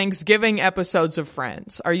on the Thanksgiving episodes of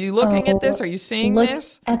Friends. Are you looking at this? Are you seeing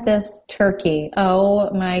this? Look at this turkey.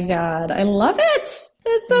 Oh my God. I love it.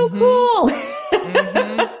 It's so cool.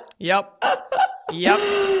 Yep.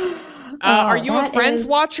 Are you a Friends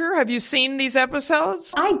watcher? Have you seen these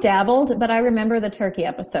episodes? I dabbled, but I remember the turkey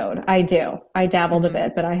episode. I do. I dabbled a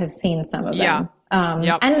bit, but I have seen some of them.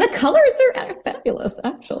 And the colors are fabulous,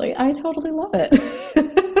 actually. I totally love it.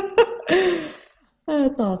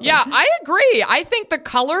 That's awesome. Yeah, I agree. I think the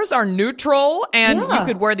colors are neutral, and you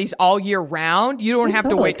could wear these all year round. You don't have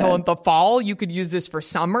to wait till the fall. You could use this for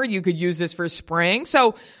summer. You could use this for spring.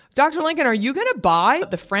 So, Dr. Lincoln, are you going to buy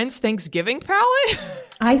the Friends Thanksgiving palette?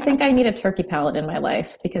 I think I need a turkey palette in my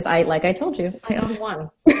life because like I told you, I own one.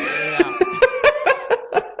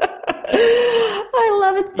 I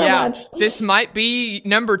love it so much. This might be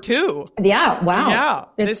number 2. Yeah. Wow. Yeah.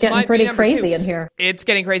 It's getting pretty crazy in here. It's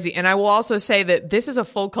getting crazy. And I will also say that this is a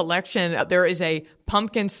full collection. There is a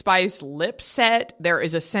pumpkin spice lip set. There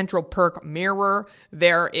is a Central Perk mirror.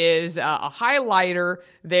 There is a highlighter.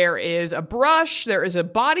 There is a brush. There is a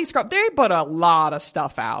body scrub. They put a lot of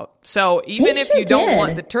stuff out. So even if you don't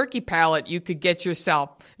want the turkey palette, you could get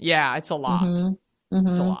yourself. Yeah, it's a lot.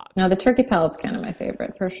 It's a lot. No, the turkey palette's kind of my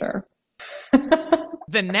favorite for sure.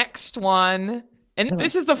 The next one, and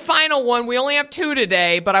this is the final one. We only have 2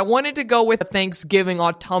 today, but I wanted to go with a Thanksgiving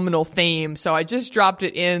autumnal theme, so I just dropped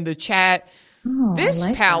it in the chat. This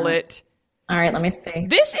palette. All right, let me see.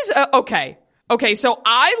 This is okay. Okay, so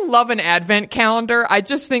I love an advent calendar. I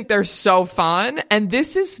just think they're so fun, and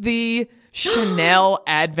this is the Chanel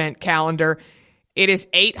advent calendar. It is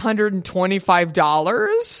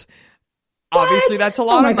 $825. Obviously, that's a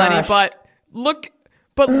lot of money, but look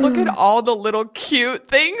at all the little cute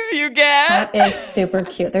things you get. That is super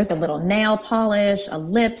cute. There's a little nail polish, a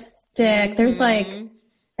lipstick. There's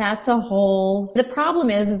that's a whole. The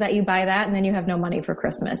problem is that you buy that and then you have no money for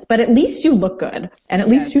Christmas. But at least you look good and at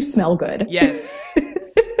least you smell good. Yes.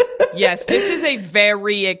 Yes, this is a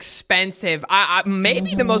very expensive,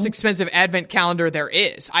 maybe the most expensive advent calendar there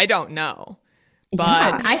is. I don't know. But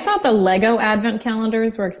yeah, I thought the Lego advent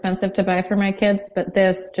calendars were expensive to buy for my kids, but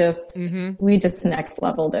this just, we just next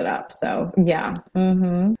leveled it up. So yeah.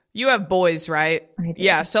 You have boys, right? I do.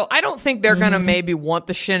 Yeah, so I don't think they're going to maybe want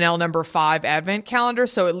the Chanel No. 5 advent calendar,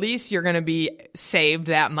 so at least you're going to be saved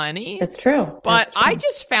that money. It's true. But I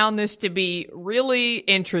just found this to be really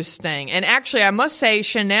interesting. And actually, I must say,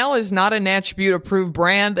 Chanel is not a Natch Beaut approved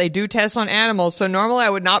brand. They do test on animals, so normally I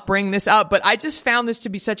would not bring this up, but I just found this to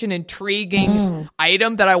be such an intriguing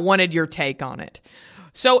item that I wanted your take on it.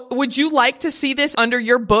 So would you like to see this under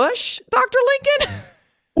your bush, Dr. Lincoln?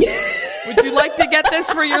 Would you like to get this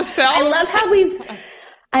for yourself? I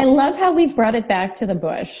love how we've brought it back to the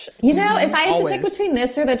bush. You know, if I had to pick between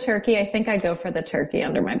this or the turkey, I think I'd go for the turkey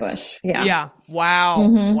under my bush. Yeah. Yeah. Wow.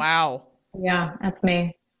 Wow. Yeah, that's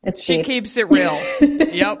me. She deep. keeps it real.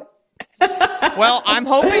 Yep. Well, I'm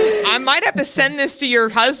hoping I might have to send this to your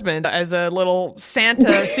husband as a little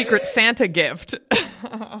secret Santa gift.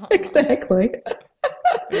 Exactly.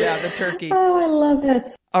 Yeah, the turkey. Oh, I love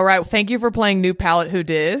it. All right. Thank you for playing New Palette Who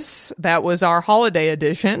Dis. That was our holiday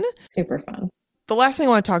edition. Super fun. The last thing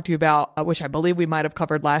I want to talk to you about, which I believe we might have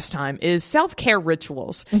covered last time, is self-care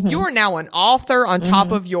rituals. You are now an author on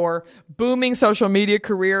top of your booming social media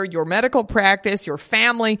career, your medical practice, your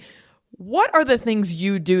family. What are the things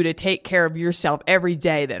you do to take care of yourself every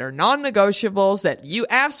day that are non-negotiables, that you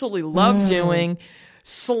absolutely love doing? /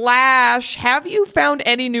 have you found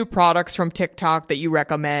any new products from TikTok that you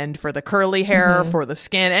recommend for the curly hair, for the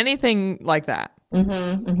skin, anything like that?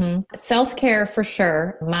 Self-care for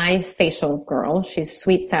sure. My facial girl, she's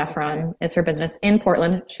Sweet Saffron, is her business in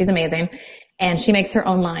Portland. She's amazing. And she makes her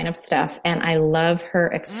own line of stuff. And I love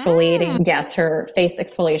her exfoliating. Yes, her face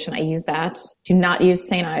exfoliation. I use that. Do not use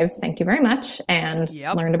St. Ives. Thank you very much. And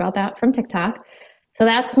learned about that from TikTok. So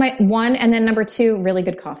that's my one. And then number 2, really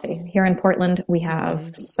good coffee. Here in Portland, we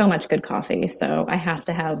have so much good coffee. So I have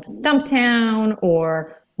to have Stumptown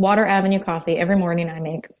or Water Avenue coffee every morning. I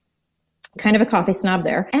make kind of a coffee snob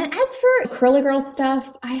there. And as for curly girl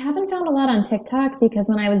stuff, I haven't found a lot on TikTok because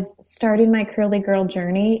when I was starting my curly girl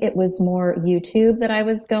journey, it was more YouTube that I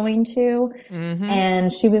was going to.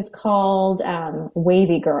 And she was called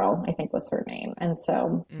Wavy Girl, I think was her name. And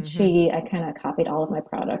so I kind of copied all of my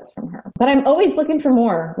products from her. But I'm always looking for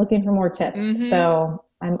more tips. So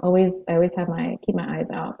I always keep my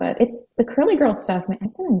eyes out, but it's the curly girl stuff. Man,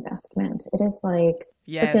 it's an investment. It is like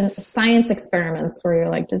science experiments where you're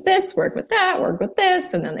like, does this work with that, work with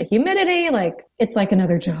this? And then the humidity, like it's like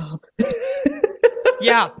another job.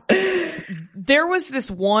 Yeah. There was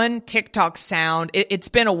this one TikTok sound. It's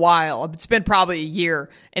been a while. It's been probably a year.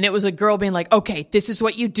 And it was a girl being like, okay, this is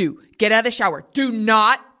what you do. Get out of the shower. Do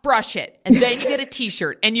not brush it. And then you get a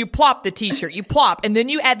t-shirt and you plop the t-shirt. You plop and then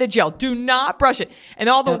you add the gel. Do not brush it. And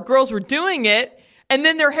all the girls were doing it. And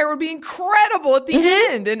then their hair would be incredible at the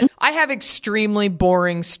end. And I have extremely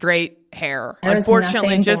boring straight hair.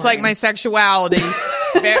 Unfortunately, just like my sexuality,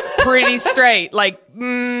 pretty straight, like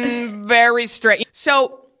very straight.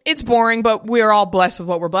 So it's boring, but we're all blessed with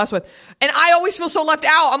what we're blessed with. And I always feel so left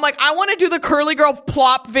out. I'm like, I want to do the curly girl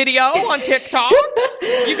plop video on TikTok.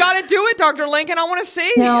 You got to do it, Dr. Lincoln. I want to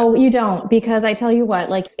see. No, you don't, because I tell you what,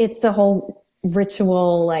 like it's the whole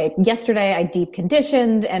ritual. Like yesterday I deep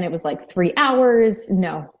conditioned and it was like 3 hours.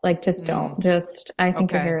 No, like just don't. I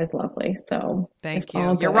think your hair is lovely. So thank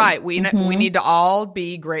you. You're right. We need to all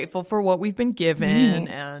be grateful for what we've been given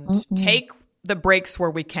and take the breaks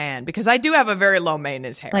where we can, because I do have a very low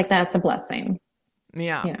maintenance hair. Like that's a blessing.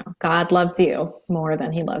 Yeah. You know, God loves you more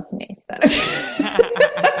than he loves me. So.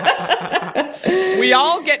 We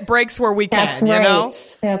all get breaks where we can, That's right. You know?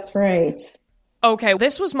 That's right. Okay,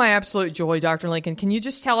 this was my absolute joy, Dr. Lincoln. Can you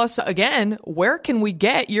just tell us again, where can we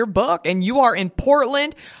get your book? And you are in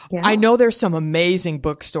Portland. Yeah. I know there's some amazing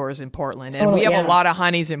bookstores in Portland, and we have a lot of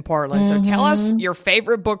honeys in Portland. So tell us your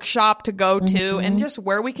favorite bookshop to go to and just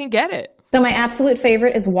where we can get it. So my absolute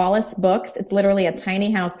favorite is Wallace Books. It's literally a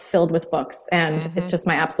tiny house filled with books, and it's just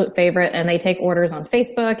my absolute favorite. And they take orders on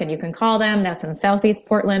Facebook, and you can call them. That's in Southeast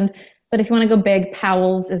Portland. But if you want to go big,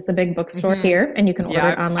 Powell's is the big bookstore here, and you can order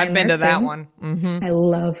it online. I've been to that one. I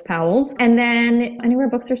love Powell's. And then anywhere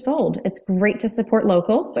books are sold. It's great to support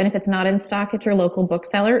local. And if it's not in stock at your local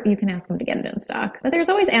bookseller, you can ask them to get it in stock. But there's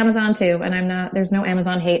always Amazon too. And there's no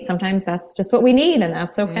Amazon hate. Sometimes that's just what we need, and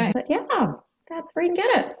that's okay. But yeah, that's where you can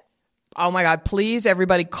get it. Oh my God, please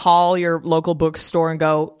everybody call your local bookstore and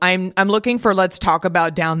go, I'm looking for Let's Talk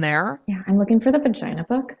About down there. Yeah, I'm looking for the vagina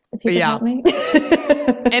book, if you can help me.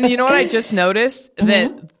 And you know what I just noticed?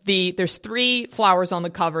 That there's 3 flowers on the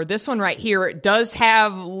cover. This one right here, it does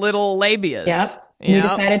have little labias. Yep. We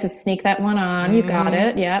decided to sneak that one on. You got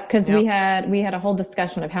it. Yep. Because we had a whole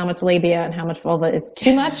discussion of how much labia and how much vulva is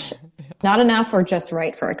too much, not enough, or just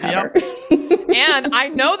right for a cover. Yep. And I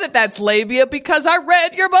know that that's labia because I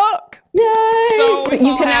read your book. Yay! So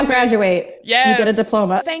you can now graduate. Yes. You get a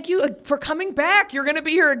diploma. Thank you for coming back. You're going to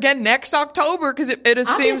be here again next October because it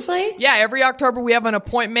seems, every October we have an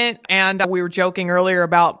appointment, and we were joking earlier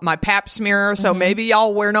about my pap smear. So maybe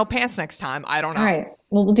I'll wear no pants next time. I don't know. All right.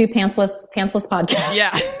 We'll do pantsless podcast.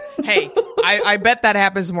 Yeah. Hey, I bet that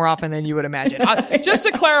happens more often than you would imagine. Just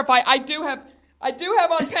to clarify, I do have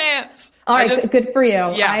on pants. All right, good for you.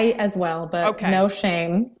 Yeah. I as well, but no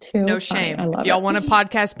shame. No shame. If y'all want a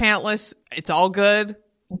podcast pantless, it's all good.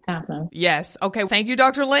 It's happening. Yes. Okay. Thank you,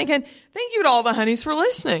 Dr. Lincoln. Thank you to all the honeys for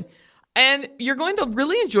listening. And you're going to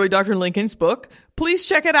really enjoy Dr. Lincoln's book. Please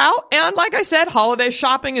check it out. And like I said, holiday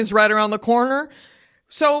shopping is right around the corner.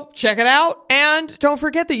 So check it out, and don't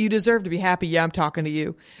forget that you deserve to be happy. Yeah, I'm talking to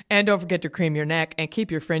you. And don't forget to cream your neck and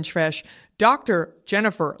keep your fringe fresh. Dr.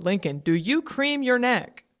 Jennifer Lincoln, do you cream your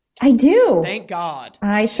neck? I do. Thank God.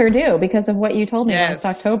 I sure do, because of what you told me last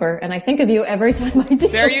October. And I think of you every time I do.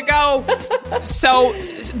 There you go. So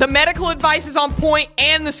the medical advice is on point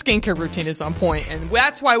and the skincare routine is on point. And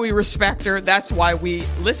that's why we respect her. That's why we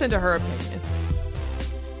listen to her opinion.